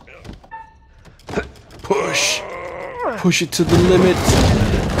 push! Push! Push it to the limit!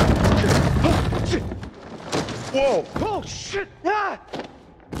 Whoa! Oh, shit! Ah!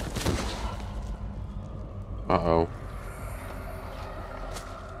 Uh-oh.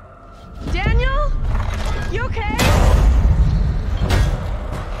 Daniel? You okay?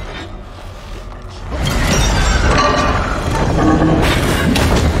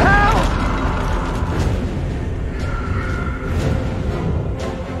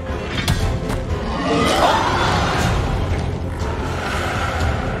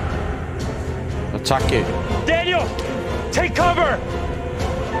 Attack it. Daniel! Take cover!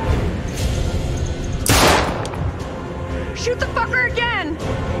 Shoot the fucker again!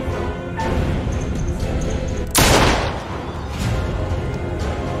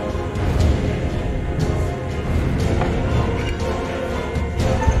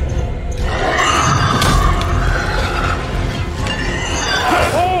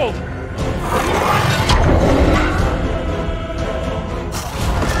 Hold!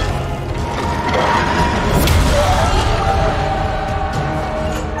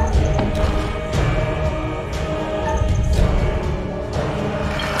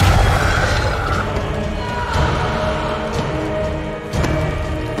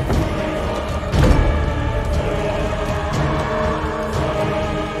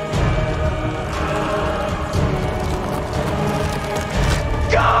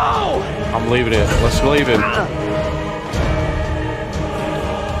 I'm leaving it. Let's leave him.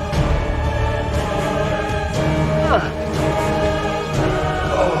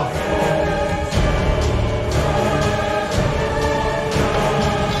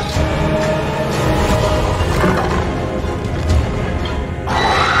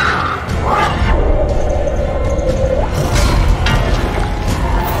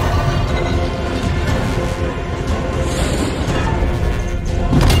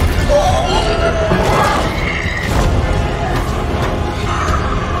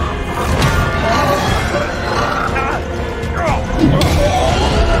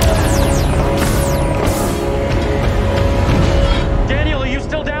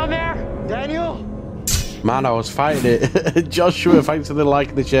 Man, I was fighting it. Joshua, thanks for the like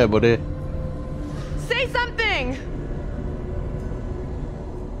and the share, buddy. Say something!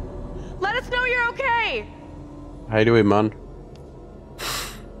 Let us know you're okay! How you doing, man?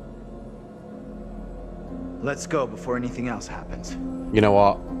 Let's go before anything else happens. You know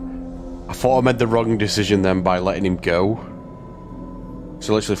what? I thought I made the wrong decision then by letting him go.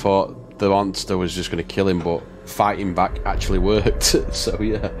 So I literally thought the monster was just going to kill him, but fighting back actually worked. So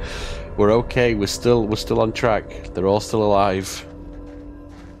yeah, we're okay. We're still on track. They're all still alive.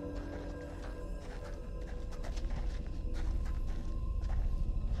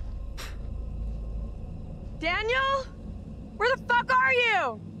 Daniel? Where the fuck are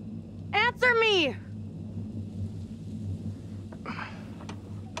you? Answer me!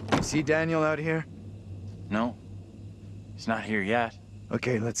 See Daniel out here? No. He's not here yet.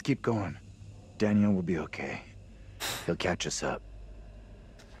 Okay, let's keep going. Daniel will be okay. He'll catch us up.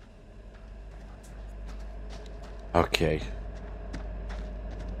 Okay.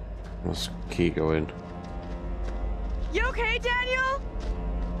 Let's keep going. You okay, Daniel?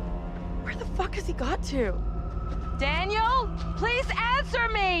 Where the fuck has he got to? Daniel, please answer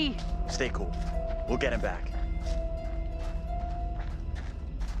me! Stay cool. We'll get him back.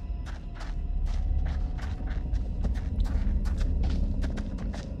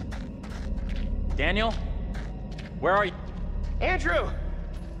 Daniel? Where are you? Andrew!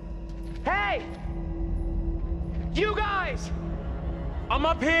 Hey! You guys! I'm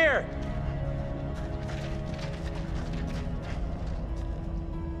up here!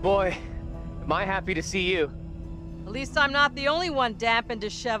 Boy, am I happy to see you. At least I'm not the only one damp and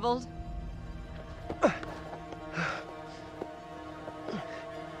disheveled.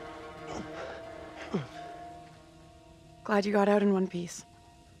 Glad you got out in one piece.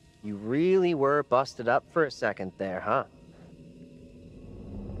 You really were busted up for a second there, huh?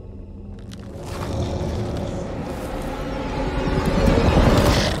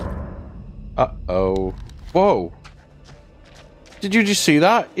 Uh-oh. Whoa. Did you just see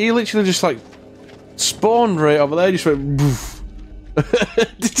that? He literally just like spawned right over there, just went boof.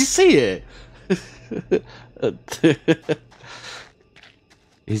 Did you see it?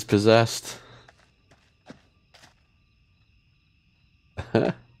 He's possessed.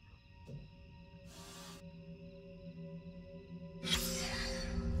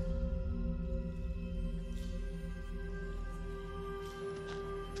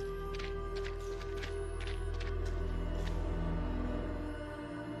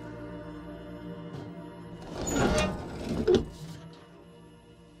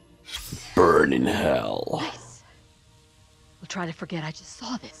 Burn in hell. Nice. We'll try to forget I just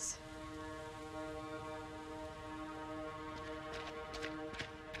saw this.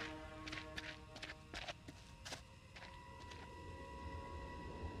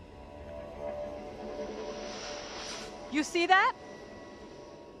 You see that?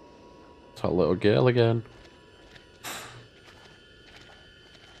 That little girl again.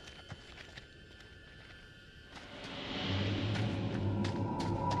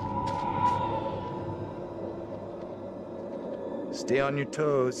 Stay on your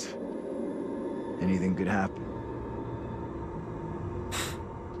toes. Anything could happen.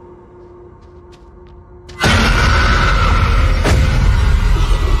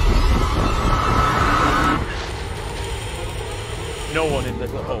 No one in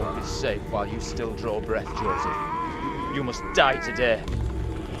Little Hope is safe while you still draw breath, Joseph. You must die today.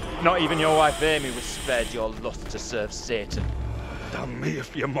 Not even your wife Amy was spared your lust to serve Satan. Damn me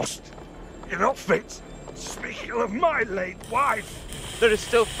if you must. You're not fit. Speaking of my late wife. There is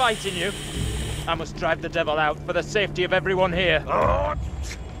still fight in you. I must drive the devil out for the safety of everyone here. Oh,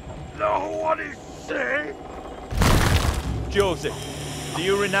 no one is safe. Joseph, do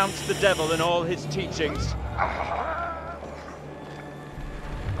you renounce the devil and all his teachings? I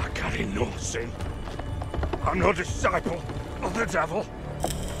carry no sin. I'm no disciple of the devil.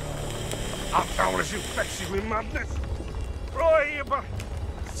 Our town is infected with madness. Brought here by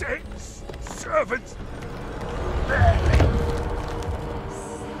Satan's servants.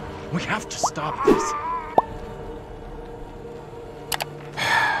 We have to stop this.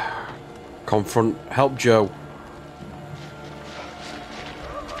 Confront. Help Joe.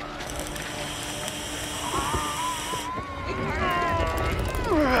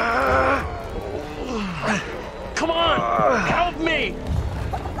 Come on! Help me!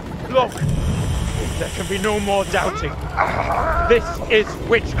 Look, there can be no more doubting. This is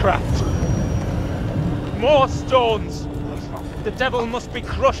witchcraft. More stones! The devil must be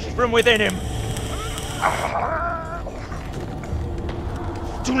crushed from within him.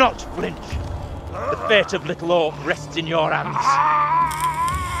 Do not flinch. The fate of Little Oak rests in your hands.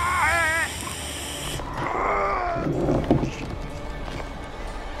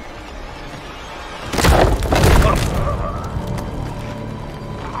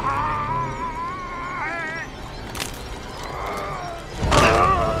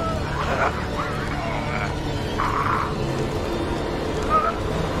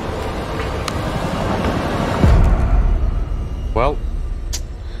 Well,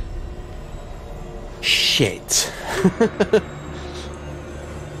 shit.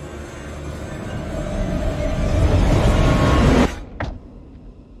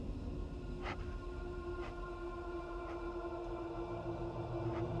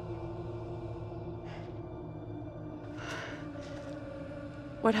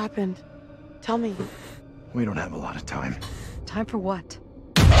 What happened? Tell me. We don't have a lot of time. Time for what?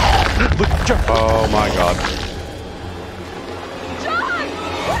 Oh my god. John!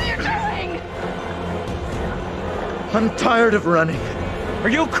 What are you doing? I'm tired of running. Are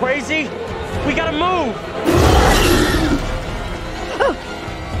you crazy? We gotta move!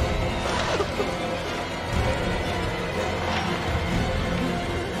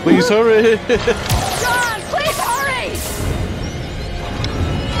 Please hurry! John, please hurry!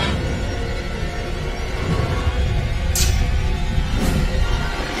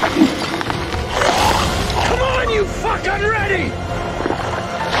 Come on, you fuck! I'm ready!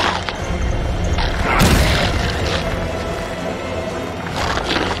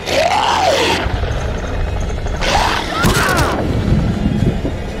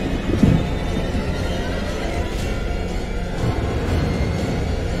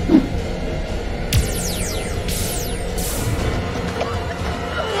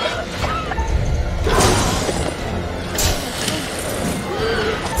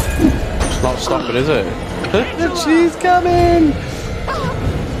 Not stopping, is it? She's coming!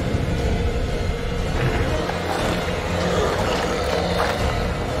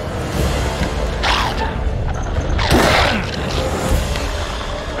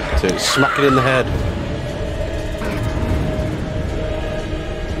 So it's smacking in the head.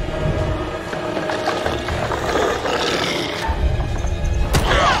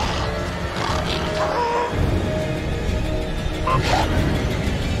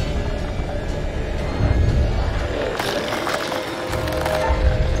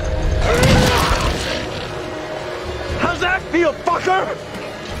 How's that feel, fucker?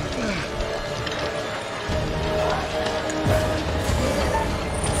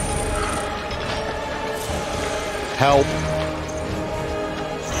 Help.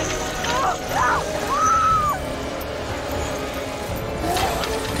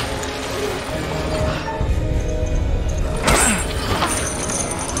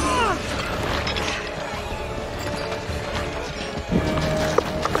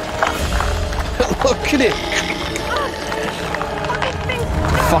 Look at it.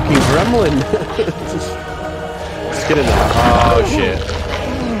 Fucking gremlin. Let's get in there. Oh shit.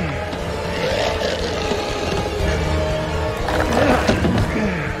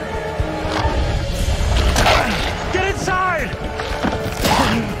 Get inside!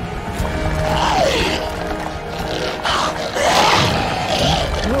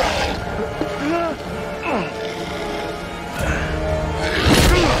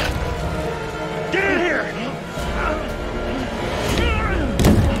 Get in here!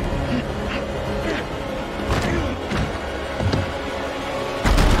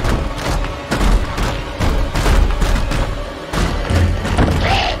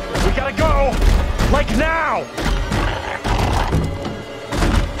 We gotta go! Like now!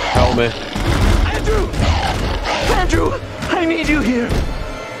 Help me. Andrew! Andrew! I need you here!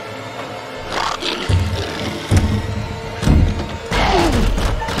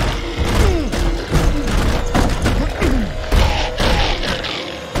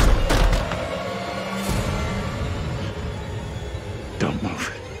 Don't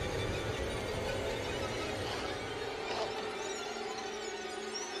move.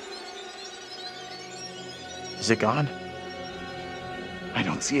 Is it gone? I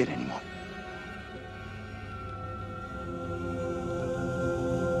don't see it anymore.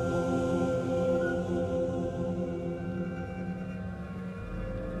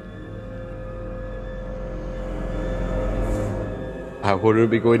 I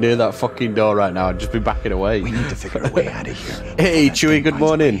wouldn't be going near that fucking door right now. I'd just be backing away. We need to figure a way out of here. Hey, Chewie, good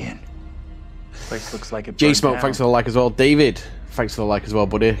morning. Place looks like it. J-Smoke, thanks for the like as well. David, thanks for the like as well,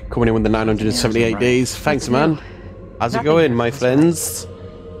 buddy. Coming in with the 978 days. Thanks, man. How's it going, my friends?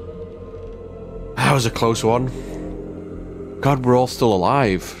 That was a close one. God, we're all still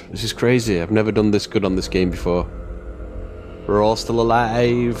alive. This is crazy. I've never done this good on this game before. We're all still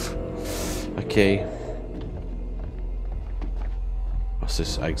alive. Okay. What's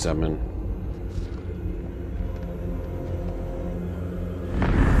this? Examine.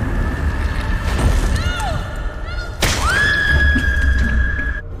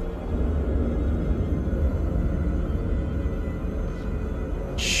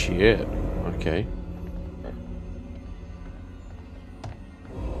 Shit. Okay.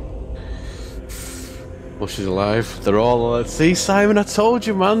 Well, she's alive. They're all alive. See, Simon, I told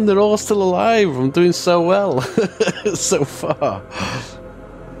you, man. They're all still alive. I'm doing so well so far.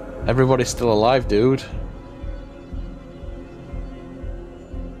 Everybody's still alive, dude.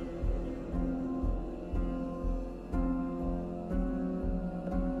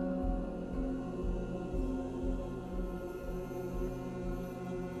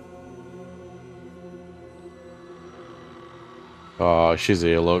 Oh, she's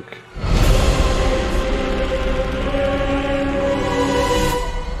here, look.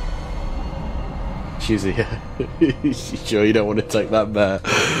 She's here. Sure you don't want to take that bear?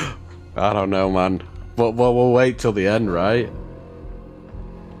 I don't know, man. But we'll wait till the end, right?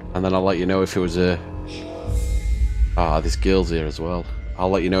 And then I'll let you know if it was a... Ah, this girl's here as well. I'll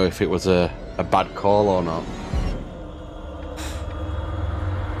let you know if it was a bad call or not.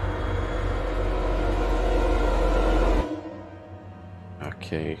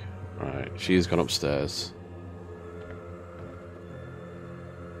 Okay, right, she's gone upstairs.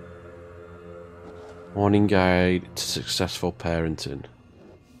 Warning guide to successful parenting.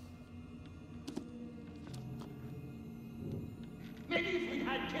 Maybe if we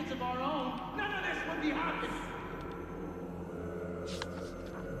had kids of our own, none of this would be happening.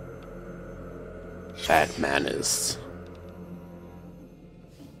 Bad manners.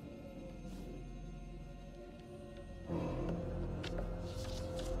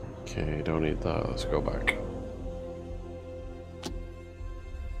 Okay, don't need that. Let's go back.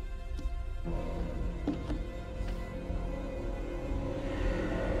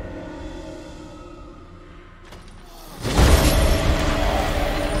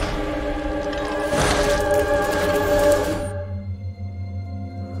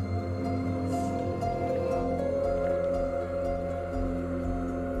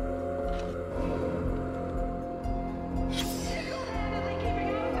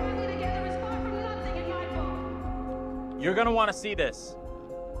 You're gonna want to see this.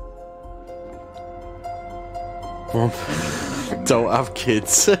 Mom, don't have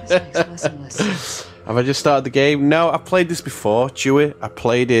kids. Have I just started the game? No, I've played this before, Chewie. I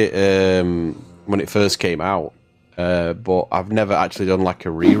played it when it first came out, but I've never actually done like a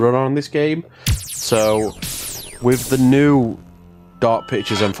rerun on this game. So, with the new Dark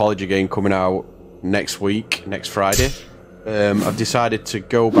Pictures Anthology game coming out next week, next Friday, I've decided to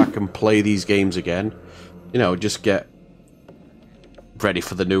go back and play these games again. You know, just get ready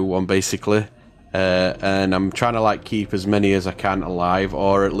for the new one, basically. And I'm trying to like keep as many as I can alive,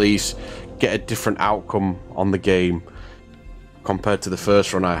 or at least get a different outcome on the game compared to the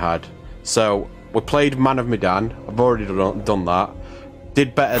first run I had. So we played Man of Medan. I've already done that.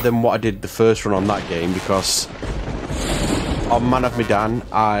 Did better than what I did the first run on that game, because on Man of Medan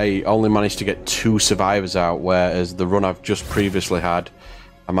I only managed to get 2 survivors out, whereas the run I've just previously had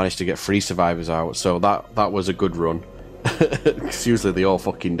I managed to get 3 survivors out. So that was a good run. Because usually they all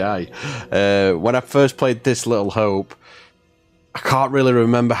fucking die. When I first played this Little Hope, I can't really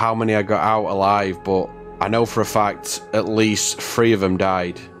remember how many I got out alive, but I know for a fact at least 3 of them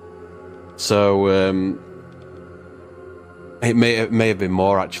died. So it may have been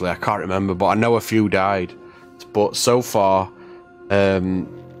more actually. I can't remember, but I know a few died. But so far,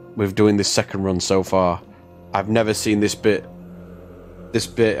 with doing this second run so far, I've never seen this bit.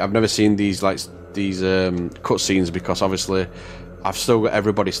 I've never seen these like these cutscenes, because obviously I've still got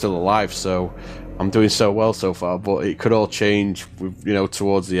everybody still alive, so I'm doing so well so far. But it could all change, with, you know,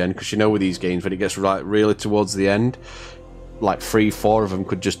 towards the end, because you know with these games when it gets like really towards the end, like 3-4 of them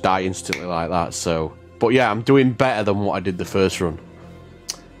could just die instantly like that. So, but yeah, I'm doing better than what I did the first run.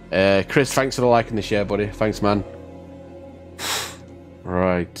 Chris, thanks for the like and the share, buddy. Thanks, man.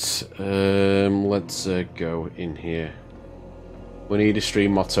 Right, let's go in here. We need a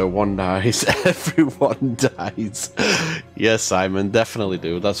stream motto: one dies, everyone dies. Yes, Simon, definitely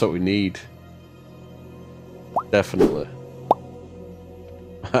do. That's what we need. Definitely.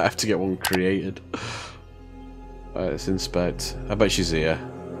 I have to get one created. Right, let's inspect. I bet she's here.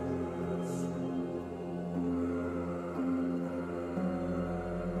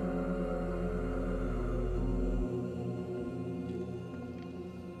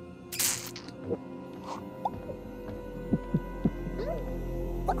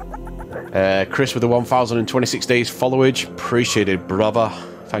 Chris with the 1,026 days followage. Appreciated, brother.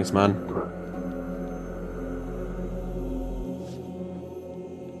 Thanks, man.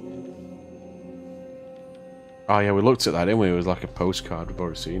 Oh, yeah, we looked at that, didn't we? It was like a postcard. We've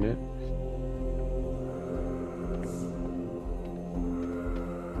already seen it.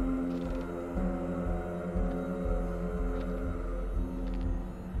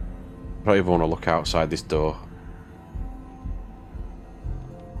 I don't even want to look outside this door.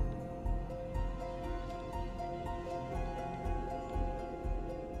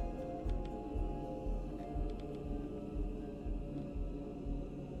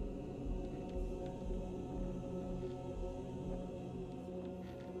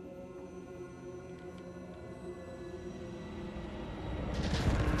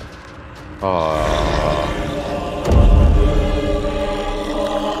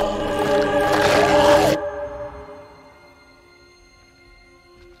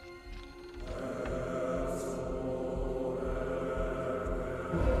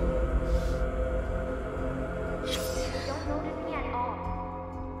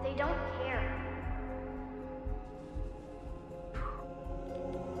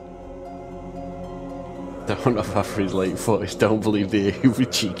 Don't offer for his late footage. Don't believe the you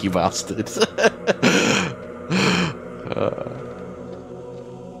cheeky bastards.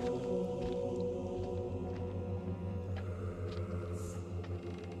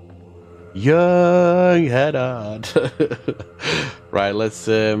 Young head on. Right, let's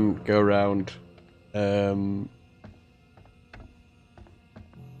go around. Right,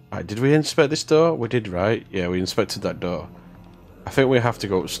 did we inspect this door? We did, right? Yeah, we inspected that door. I think we have to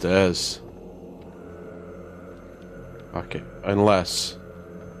go upstairs. Okay, unless...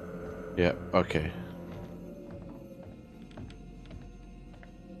 Yeah, okay.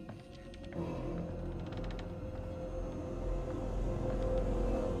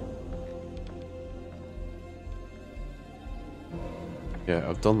 Yeah,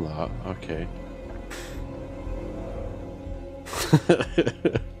 I've done that. Okay.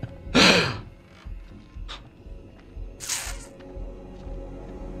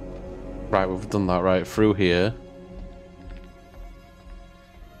 Right, we've done that right through here.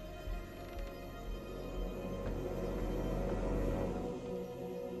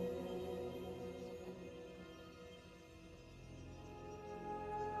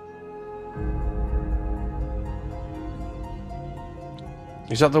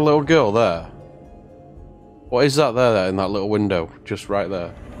 Is that the little girl there? What is that there in that little window? Just right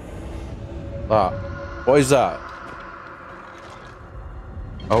there. That. What is that?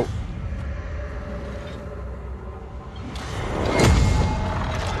 Oh.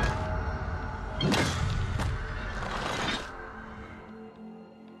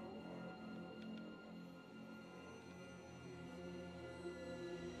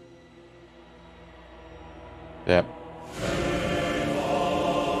 Yep.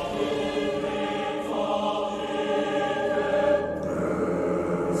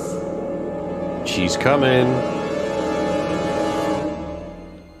 She's coming.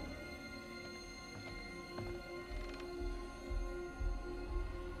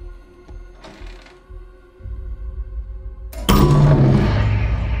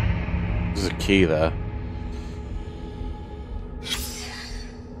 There's a key there.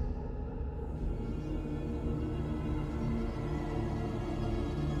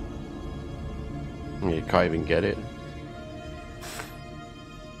 You can't even get it.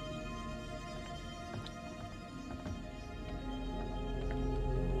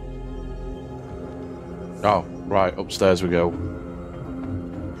 Oh, right, upstairs we go.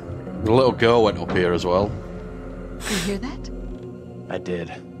 The little girl went up here as well. You hear that? I did.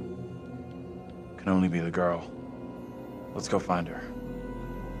 Can only be the girl. Let's go find her.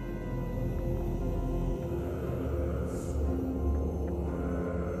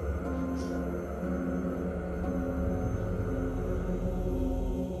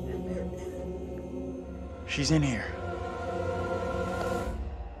 She's in here.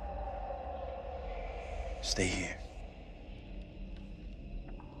 Stay here.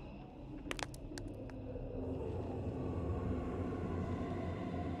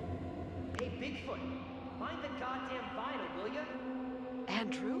 Hey, Bigfoot, mind the goddamn vinyl, will ya?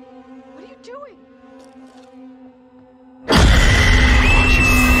 Andrew, what are you doing?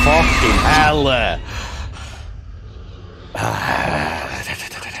 Fucking hell!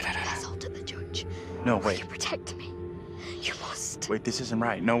 Assaulted the judge. No, wait. You protect me. You must. Wait, this isn't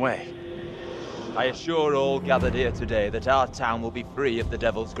right. No way. I assure all gathered here today that our town will be free of the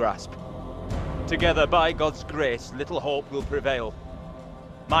devil's grasp. Together, by God's grace, little hope will prevail.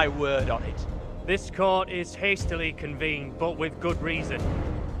 My word on it. This court is hastily convened, but with good reason.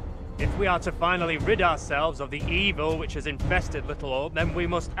 If we are to finally rid ourselves of the evil which has infested Little Hope, then we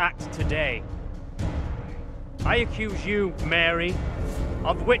must act today. I accuse you, Mary,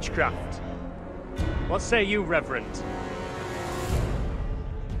 of witchcraft. What say you, Reverend?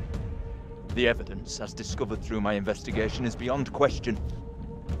 The evidence, as discovered through my investigation, is beyond question.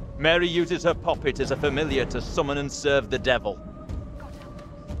 Mary uses her puppet as a familiar to summon and serve the devil.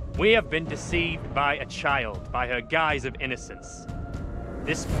 We have been deceived by a child, by her guise of innocence.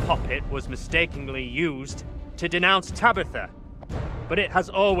 This puppet was mistakenly used to denounce Tabitha, but it has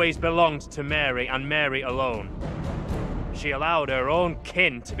always belonged to Mary and Mary alone. She allowed her own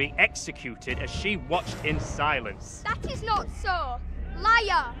kin to be executed as she watched in silence. That is not so.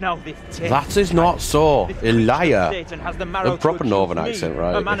 Liar! Now this That is not so. A liar. Satan has the marrow A proper to northern accuse accent, me,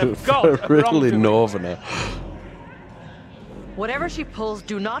 right? a man of God, of Really wrongdoing. northerner. Whatever she pulls,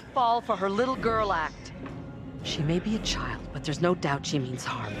 do not fall for her little girl act. She may be a child, but there's no doubt she means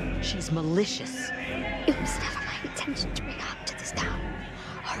harm. She's malicious. It was never my intention to bring harm to this town,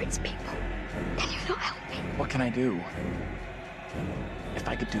 or its people. Can you not help me? What can I do? If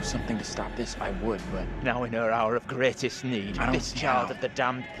I could do something to stop this, I would, but... Now in her hour of greatest need, I don't this see child how. of the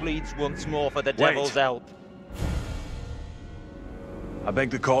damned pleads once more for the devil's help. I beg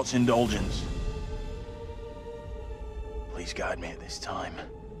the court's indulgence. Please guide me at this time.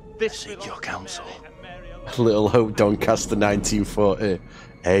 I seek your counsel. Little Hope Doncaster 1940.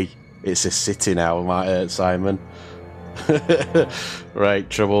 Hey, it's a city now, might hurt, Simon. Right,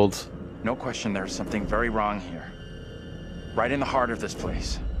 troubled. No question there's something very wrong here. Right in the heart of this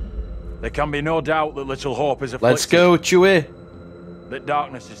place. There can be no doubt that Little Hope is afflicted. Let's go, Chewie. That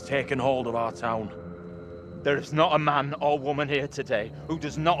darkness has taken hold of our town. There is not a man or woman here today who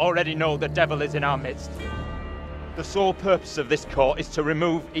does not already know the devil is in our midst. The sole purpose of this court is to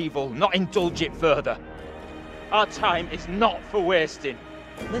remove evil, not indulge it further. Our time is not for wasting.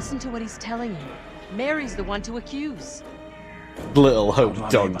 Listen to what he's telling you. Mary's the one to accuse. Little Hope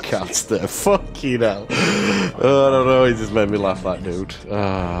Doncaster. Fucking hell. Oh, I don't know, he just made me laugh, that dude.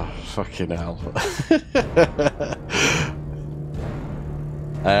 Ah, oh, fucking hell.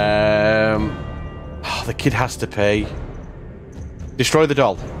 Oh, the kid has to pay. Destroy the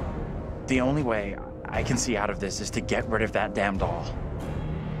doll. The only way I can see out of this is to get rid of that damn doll.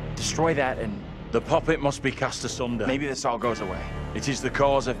 Destroy that and... The puppet must be cast asunder. Maybe this all goes away. It is the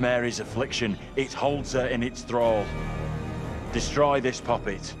cause of Mary's affliction. It holds her in its thrall. Destroy this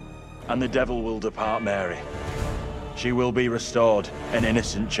puppet, and the devil will depart Mary. She will be restored, an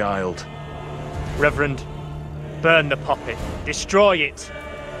innocent child. Reverend, burn the puppet. Destroy it.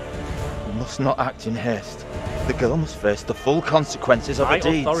 We must not act in haste. The girl must face the full consequences of her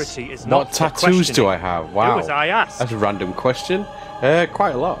deeds. My authority is not What tattoos do I have? Wow. Do as I ask. That's a random question.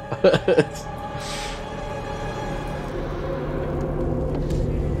 Quite a lot.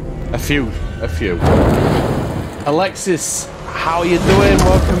 A few. Alexis, how you doing?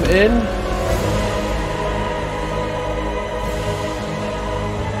 Welcome in.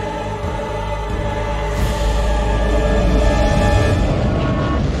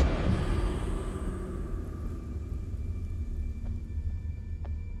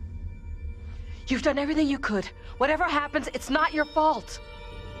 You've done everything you could. Whatever happens, it's not your fault.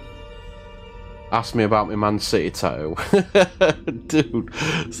 Ask me about my Man City tattoo. Dude,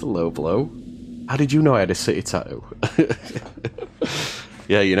 it's a low blow. How did you know I had a city tattoo?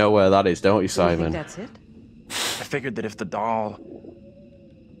 Yeah, you know where that is, don't you, Simon? You think that's it? I figured that if the doll...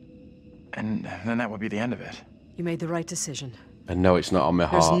 And then that would be the end of it. You made the right decision. And no, it's not on my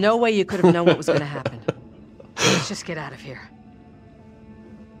heart. There's no way you could have known what was going to happen. Let's just get out of here.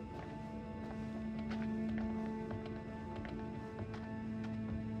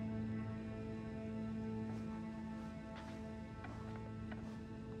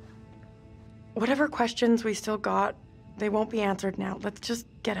 Whatever questions we still got, they won't be answered now. Let's just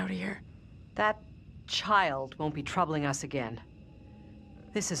get out of here. That child won't be troubling us again.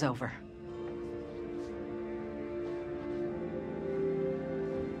 This is over.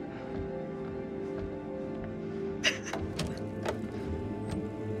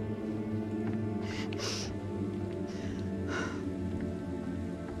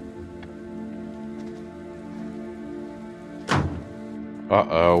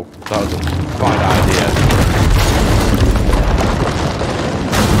 Uh-oh. That was a bad idea.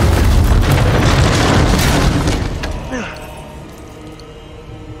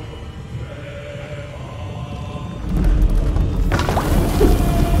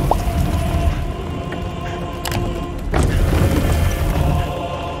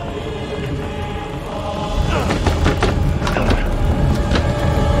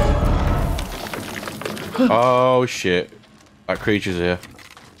 Oh, shit. That creature's here.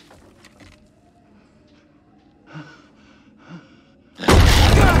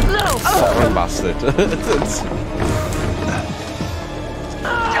 Fucking bastard.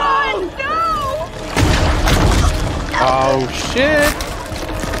 John, no! Oh shit!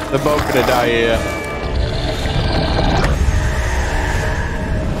 They're both gonna die here.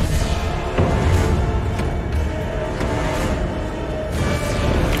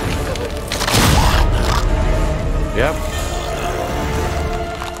 Yep.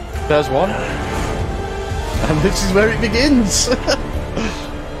 There's one. And this is where it begins.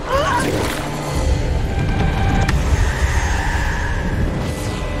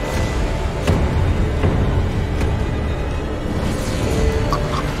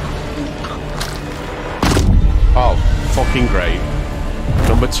 Oh, fucking great.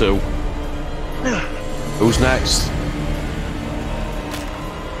 Number 2. Who's next?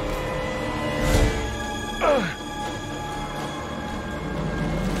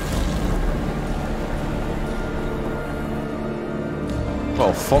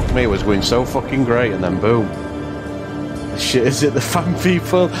 Oh, fuck me, it was going so fucking great, and then boom. The shit has hit the fan,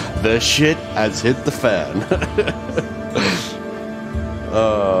 people. The shit has hit the fan.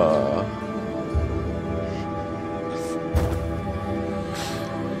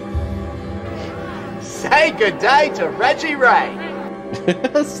 Say good day to Reggie Ray.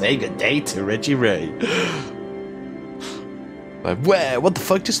 Say good day to Reggie Ray. Like, where? What the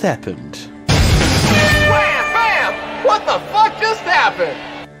fuck just happened? Wham! Bam! What the fuck just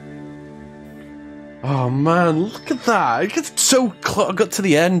happened? Oh man, look at that! It gets so close. I got to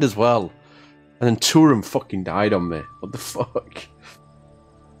the end as well, and then two of them fucking died on me. What the fuck?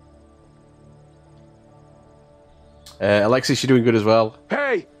 Alexis, you're doing good as well.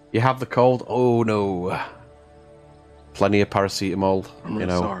 Hey! You have the cold? Oh no. Plenty of paracetamol. I'm really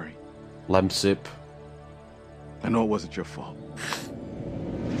sorry. Lemsip. I know it wasn't your fault.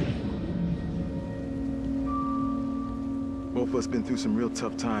 Both of us been through some real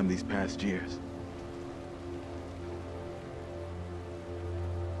tough time these past years.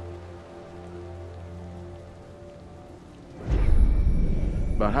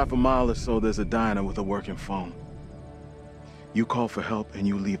 About half a mile or so, there's a diner with a working phone. You call for help and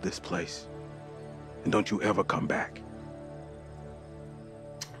you leave this place. And don't you ever come back.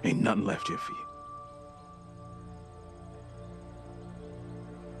 Ain't nothing left here for you.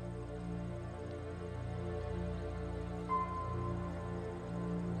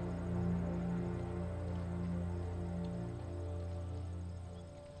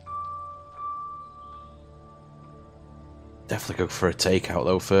 Definitely go for a takeout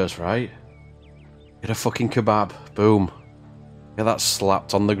though first, right? Get a fucking kebab. Boom. Get that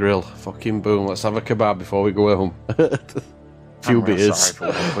slapped on the grill. Fucking boom. Let's have a kebab before we go home. Few I'm real beers. sorry for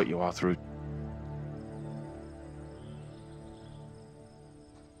what I put you all through.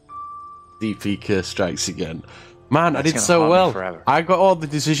 DP curse strikes again. Man, I That's did gonna so haunt me well. forever. I got all the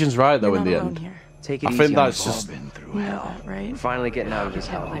decisions right though You're in the not end. alone here. Take it I easy think on that's yourself. just Been through hell, right? We're finally getting out of this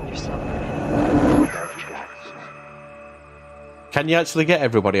hell. Blame yourself. Can you actually get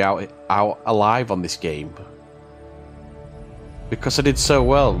everybody out alive on this game? Because I did so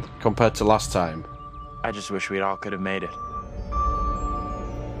well compared to last time. I just wish we all could have made it.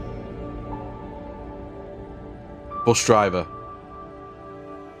 Bus driver.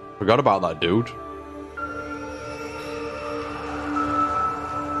 Forgot about that dude.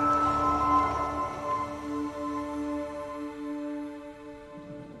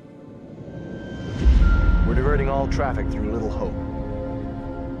 We're diverting all traffic through Little Hope.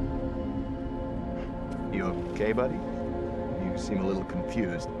 You okay, buddy? You seem a little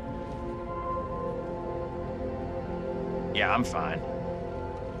confused. Yeah, I'm fine.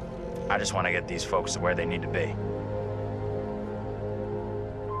 I just want to get these folks to where they need to be.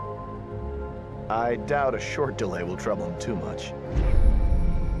 I doubt a short delay will trouble him too much.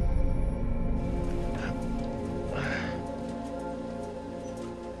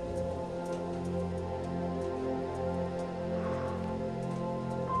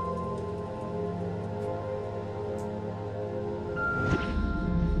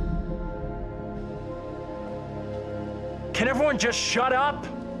 Can everyone just shut up?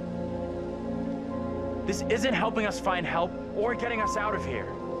 This isn't helping us find help or getting us out of here.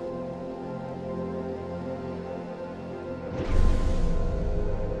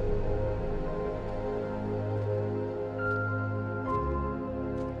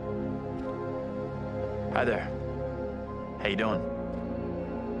 Hi there. How you doing?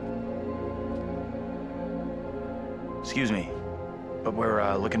 Excuse me, but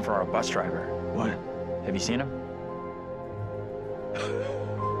we're looking for our bus driver. What? Have you seen him?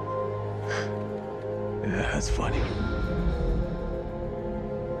 Yeah, that's funny.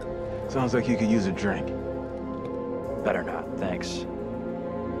 Sounds like you could use a drink. Better not, thanks.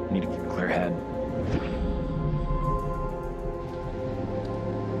 Need to keep a clear head.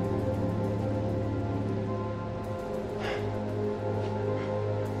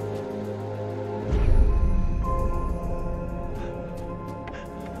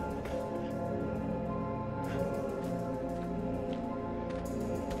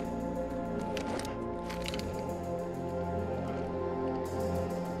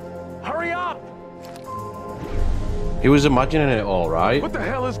 Hurry up! He was imagining it all, right? What the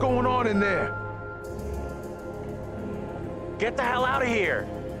hell is going on in there? Get the hell out of here!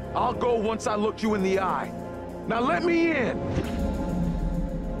 I'll go once I look you in the eye. Now let me in!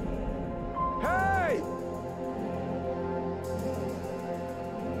 Hey!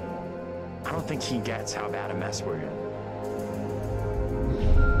 I don't think he gets how bad a mess we're in.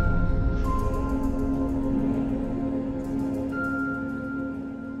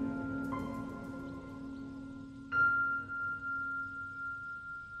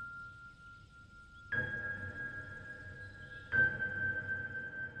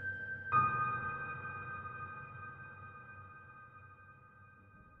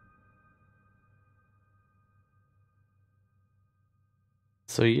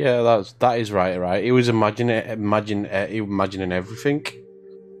 So yeah, that is right. He was imagining everything.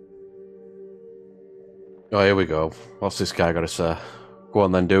 Oh, here we go. What's this guy got to say? Go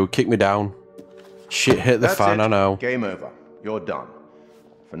on then, dude. Kick me down. Shit hit the fan, I know. Game over. You're done.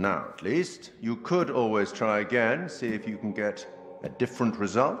 For now, at least. You could always try again, see if you can get a different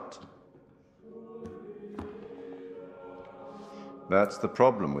result. That's the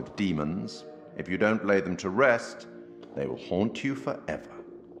problem with demons. If you don't lay them to rest, they will haunt you forever.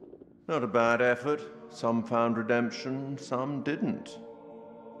 Not a bad effort. Some found redemption, some didn't.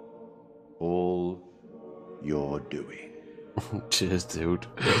 All your doing. Cheers, dude.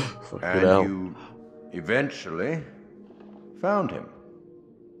 And you eventually found him.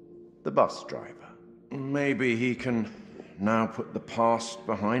 The bus driver. Maybe he can now put the past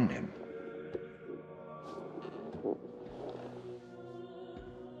behind him.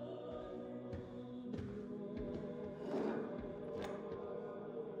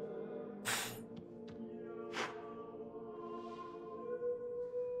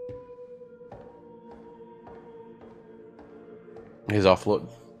 He's off, look.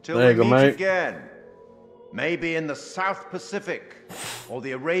 Till there you go, we meet mate. Again. Maybe in the South Pacific, or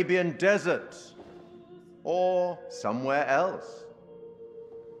the Arabian Desert, or somewhere else.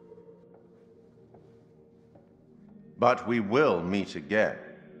 But we will meet again.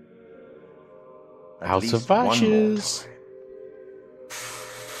 House of Ashes.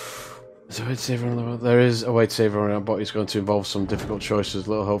 So I'd say there is a way to save everyone, but it's going to involve some difficult choices.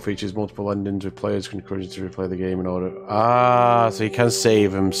 Little Hope features multiple endings with players can encourage you to replay the game in order. Ah, so you can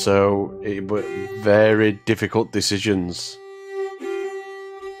save them, but very difficult decisions.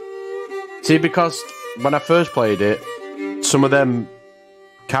 See, because when I first played it, some of them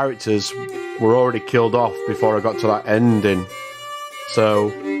characters were already killed off before I got to that ending.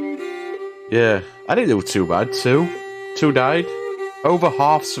 So, yeah, I didn't do too bad. Two died. Over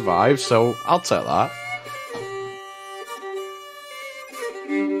half survived, so I'll take that.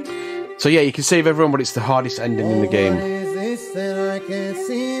 So yeah, you can save everyone, but it's the hardest ending in the game. Let's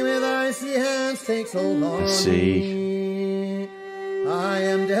see. I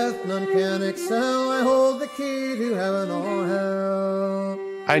am death, none can excel. I hold the key to heaven or hell.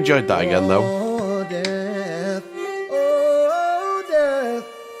 I enjoyed that again, though. Oh, death,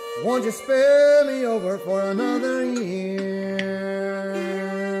 won't you spare me over for another year?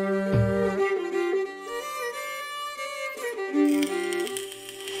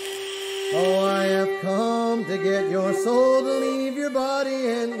 Oh, I have come to get your soul, to leave your body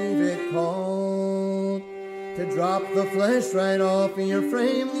and leave it cold, to drop the flesh right off in your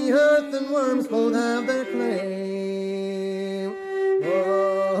frame. The earth and worms both have their claim.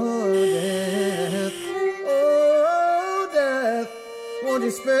 Oh, death, won't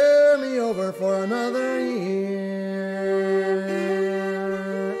you spare me over for another year?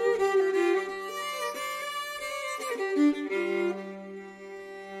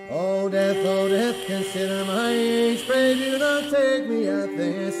 Oh, death, consider my age. Pray do not take me at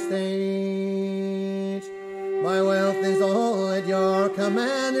this stage. My wealth is all at your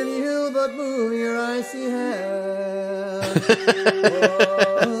command, and you but move your icy hand.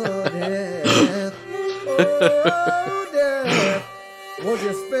 Oh, death, won't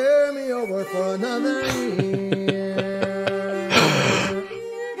you spare me over for another year?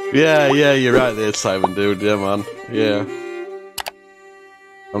 Yeah, you're right there, Simon, dude. Yeah, man. Yeah.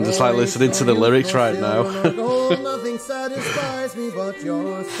 I'm just like listening to the lyrics right now. Nothing satisfies me but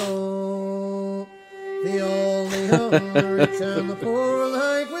your soul. The only hungry, rich and the poor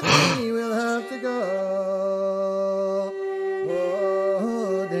alike with me will have to go.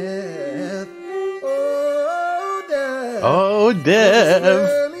 Oh, death. Oh, death.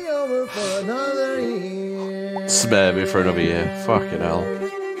 Spare me over for another year. Spare me for another year. Fucking hell.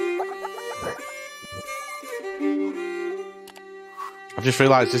 I've just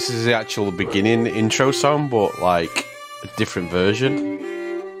realised this is the actual beginning intro song, but like a different version.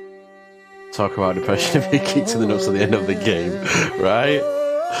 Talk about depression if you kick to the nuts at the end of the game, right?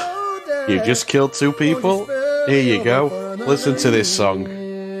 You just killed 2 people. Here you go. Listen to this song.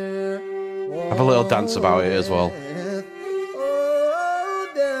 Have a little dance about it as well. Oh,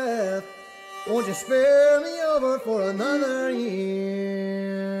 death, won't you spare me over for another year?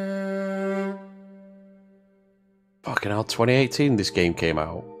 Fucking hell, 2018 this game came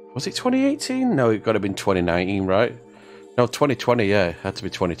out. Was it 2018? No, it got to have been 2019, right? No, 2020, yeah. It had to be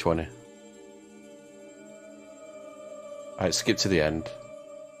 2020. Alright, skip to the end.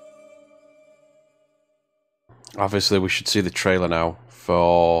 Obviously, we should see the trailer now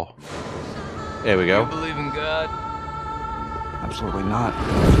for... Here we go. You believe in God? Absolutely not.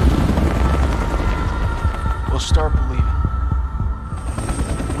 We'll start believing.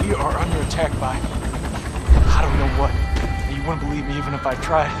 attacked by... I don't know what. You wouldn't believe me even if I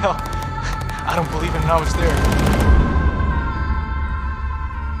tried. Hell, I don't believe it, and I was there.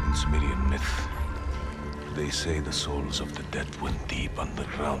 In Sumerian myth, they say the souls of the dead went deep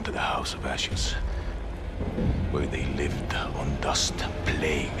underground to the House of Ashes, where they lived on dust,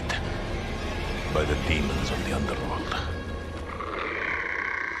 plagued by the demons of the underworld.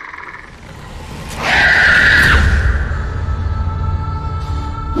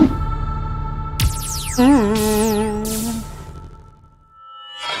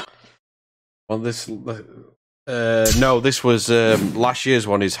 Well, this no, this was last year's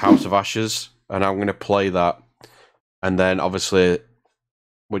one is House of Ashes, and I'm going to play that, and then obviously,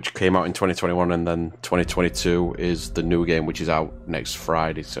 which came out in 2021, and then 2022 is the new game, which is out next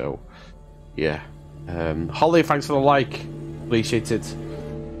Friday. So, yeah, Holly, thanks for the like, appreciate it.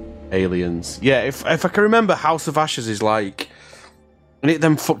 Aliens, yeah. If I can remember, House of Ashes is like, and it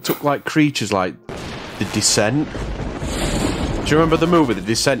then fucked up like creatures like The Descent. Do you remember the movie The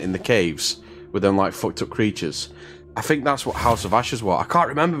Descent in the caves with them like fucked up creatures? I think that's what House of Ashes was. I can't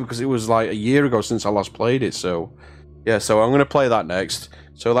remember because it was like a year ago since I last played it. So yeah, so I'm gonna play that next.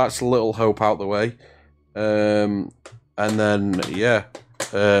 So that's Little Hope out the way, and then yeah,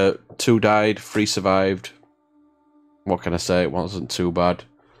 2 died, 3 survived. What can I say? It wasn't too bad.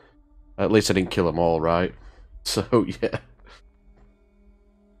 At least I didn't kill them all, right? So yeah.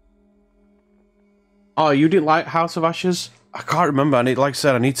 Oh, you didn't like House of Ashes? I can't remember. Like I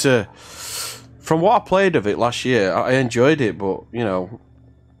said, I need to. From what I played of it last year, I enjoyed it, but you know,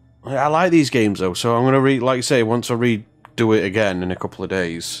 I like these games though. So I'm gonna like you say, once I redo it again in a couple of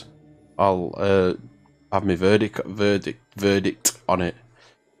days, I'll have my verdict on it.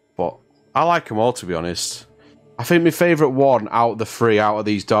 But I like them all, to be honest. I think my favourite one out of the 3 out of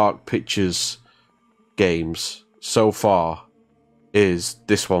these Dark Pictures games so far is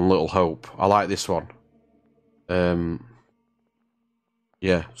this one, Little Hope. I like this one.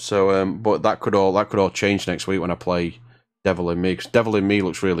 Yeah. So, but that could all change next week when I play Devil in Me. 'Cause Devil in Me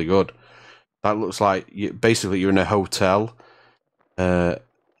looks really good. That looks like basically you're in a hotel, and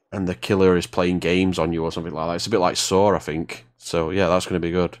the killer is playing games on you or something like that. It's a bit like Saw, I think. So yeah, that's going to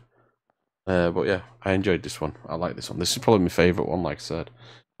be good. But yeah, I enjoyed this one. I like this one. This is probably my favourite one, like I said,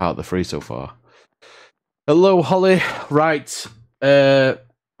 out of the 3 so far. Hello, Holly. Right.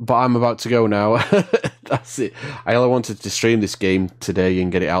 But I'm about to go now. That's it. I only wanted to stream this game today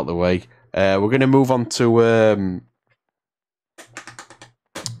and get it out of the way. We're going to move on to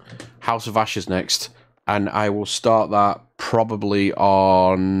House of Ashes next. And I will start that probably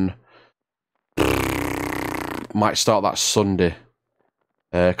on... Might start that Sunday.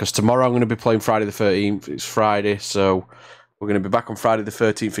 Because tomorrow I'm going to be playing Friday the 13th. It's Friday, so we're going to be back on Friday the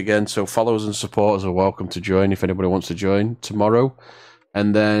 13th again. So followers and supporters are welcome to join if anybody wants to join tomorrow.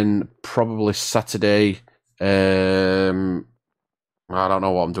 And then probably Saturday. I don't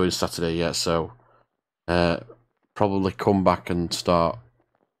know what I'm doing Saturday yet, so probably come back and start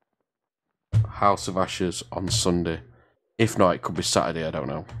House of Ashes on Sunday. If not, it could be Saturday. I don't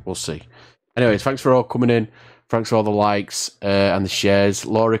know. We'll see. Anyways, thanks for all coming in. Thanks for all the likes and the shares.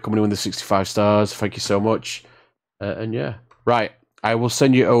 Laurie coming in with the 65 stars. Thank you so much. And yeah, right. I will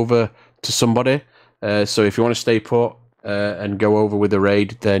send you over to somebody. So if you want to stay put and go over with the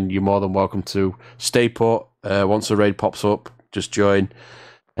raid, then you're more than welcome to stay put. Once the raid pops up, just join.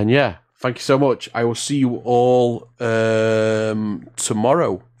 And yeah, thank you so much. I will see you all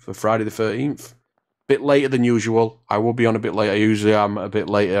tomorrow for Friday the 13th. Bit later than usual. I will be on a bit later. I usually am a bit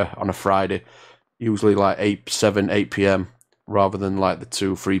later on a Friday. Usually like 8 p.m. rather than like the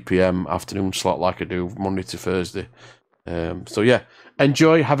 2-3 p.m. afternoon slot like I do Monday to Thursday. So yeah,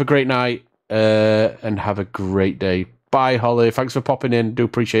 enjoy, have a great night, and have a great day. Bye, Holly. Thanks for popping in. Do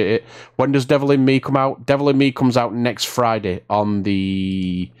appreciate it. When does Devil in Me come out? Devil in Me comes out next Friday on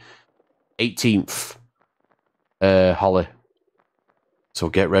the 18th, Holly. So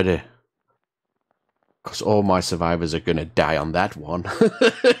get ready. Because all my survivors are going to die on that one.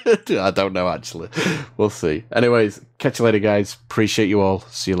 I don't know, actually. We'll see. Anyways, catch you later, guys. Appreciate you all.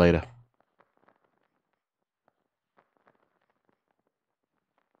 See you later.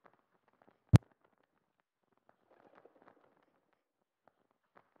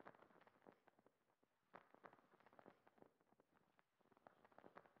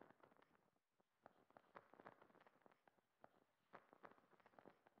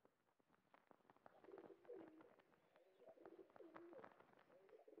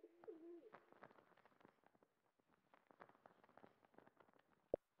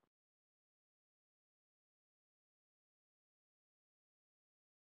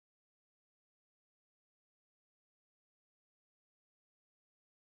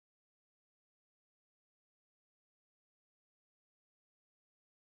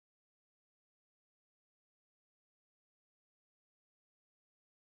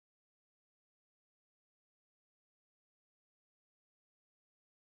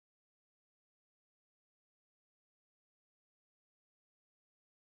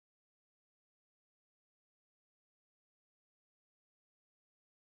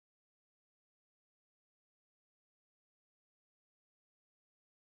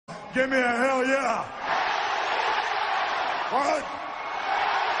 Give me a hell yeah! What?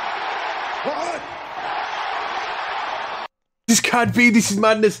 What? This can't be. This is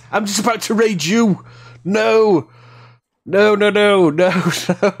madness. I'm just about to raid you. No. No.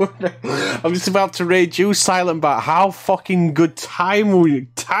 I'm just about to raid you, Silent Bat. How fucking good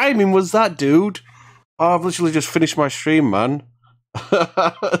timing was that, dude? Oh, I've literally just finished my stream, man.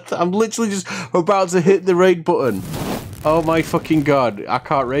 I'm literally just about to hit the raid button. Oh my fucking god. I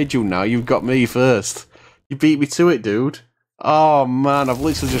can't raid you now. You've got me first. You beat me to it, dude. Oh man, I've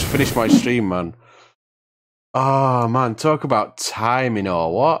literally just finished my stream, man. Oh man, talk about timing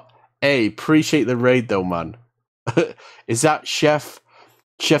or what? Hey, appreciate the raid though, man. Is that Chef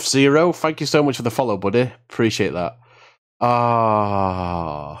Zero? Thank you so much for the follow, buddy. Appreciate that.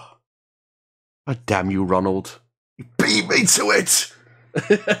 Ah, oh, damn you, Ronald. You beat me to it.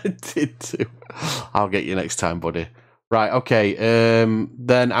 I did too. I'll get you next time, buddy. Right, okay.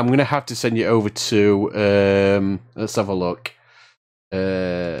 Then I'm gonna have to send you over to. Let's have a look.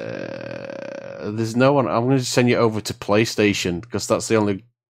 There's no one. I'm going to send you over to PlayStation because that's the only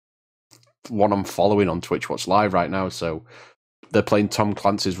one I'm following on Twitch Watch Live right now. So they're playing Tom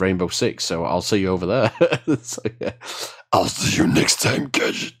Clancy's Rainbow Six. So I'll see you over there. So, yeah. I'll see you next time,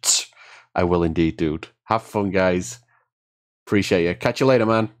 Gadget. I will indeed, dude. Have fun, guys. Appreciate you. Catch you later,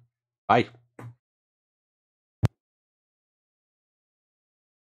 man. Bye.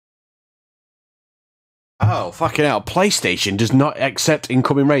 Oh, fucking hell. PlayStation does not accept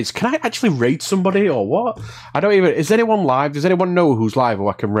incoming raids. Can I actually raid somebody or what? I don't even... Is anyone live? Does anyone know who's live who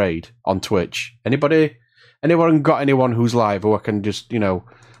I can raid on Twitch? Anybody? Anyone got anyone who's live who I can just, you know...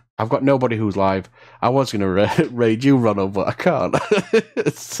 I've got nobody who's live. I was going to raid you, Ronald, but I can't.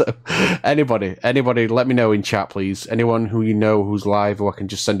 So, anybody, let me know in chat, please. Anyone who you know who's live who I can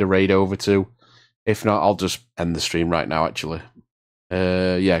just send a raid over to. If not, I'll just end the stream right now, actually.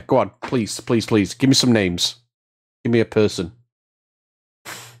 Yeah, go on, please. Give me some names. Give me a person.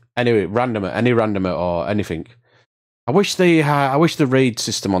 Anyway, any randomer or anything. I wish the raid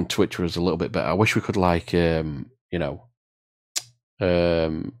system on Twitch was a little bit better. I wish we could like, you know,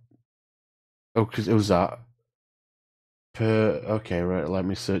 oh, because it was that. Okay, right. Let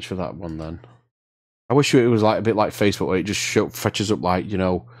me search for that one then. I wish it was like a bit like Facebook, where it just fetches up like, you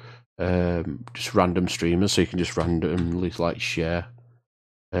know, just random streamers, so you can just randomly like share.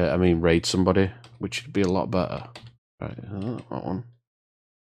 Raid somebody, which would be a lot better. Right, that one.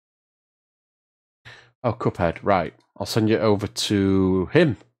 Oh, Cuphead. Right, I'll send you over to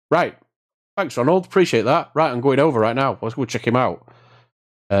him. Right. Thanks, Ronald. Appreciate that. Right, I'm going over right now. Let's go check him out.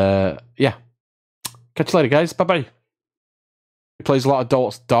 Yeah. Catch you later, guys. Bye-bye. He plays a lot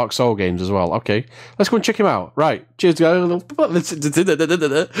of Dark Soul games as well. Okay. Let's go and check him out. Right. Cheers, guys.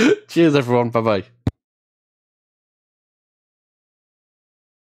 Cheers, everyone. Bye-bye.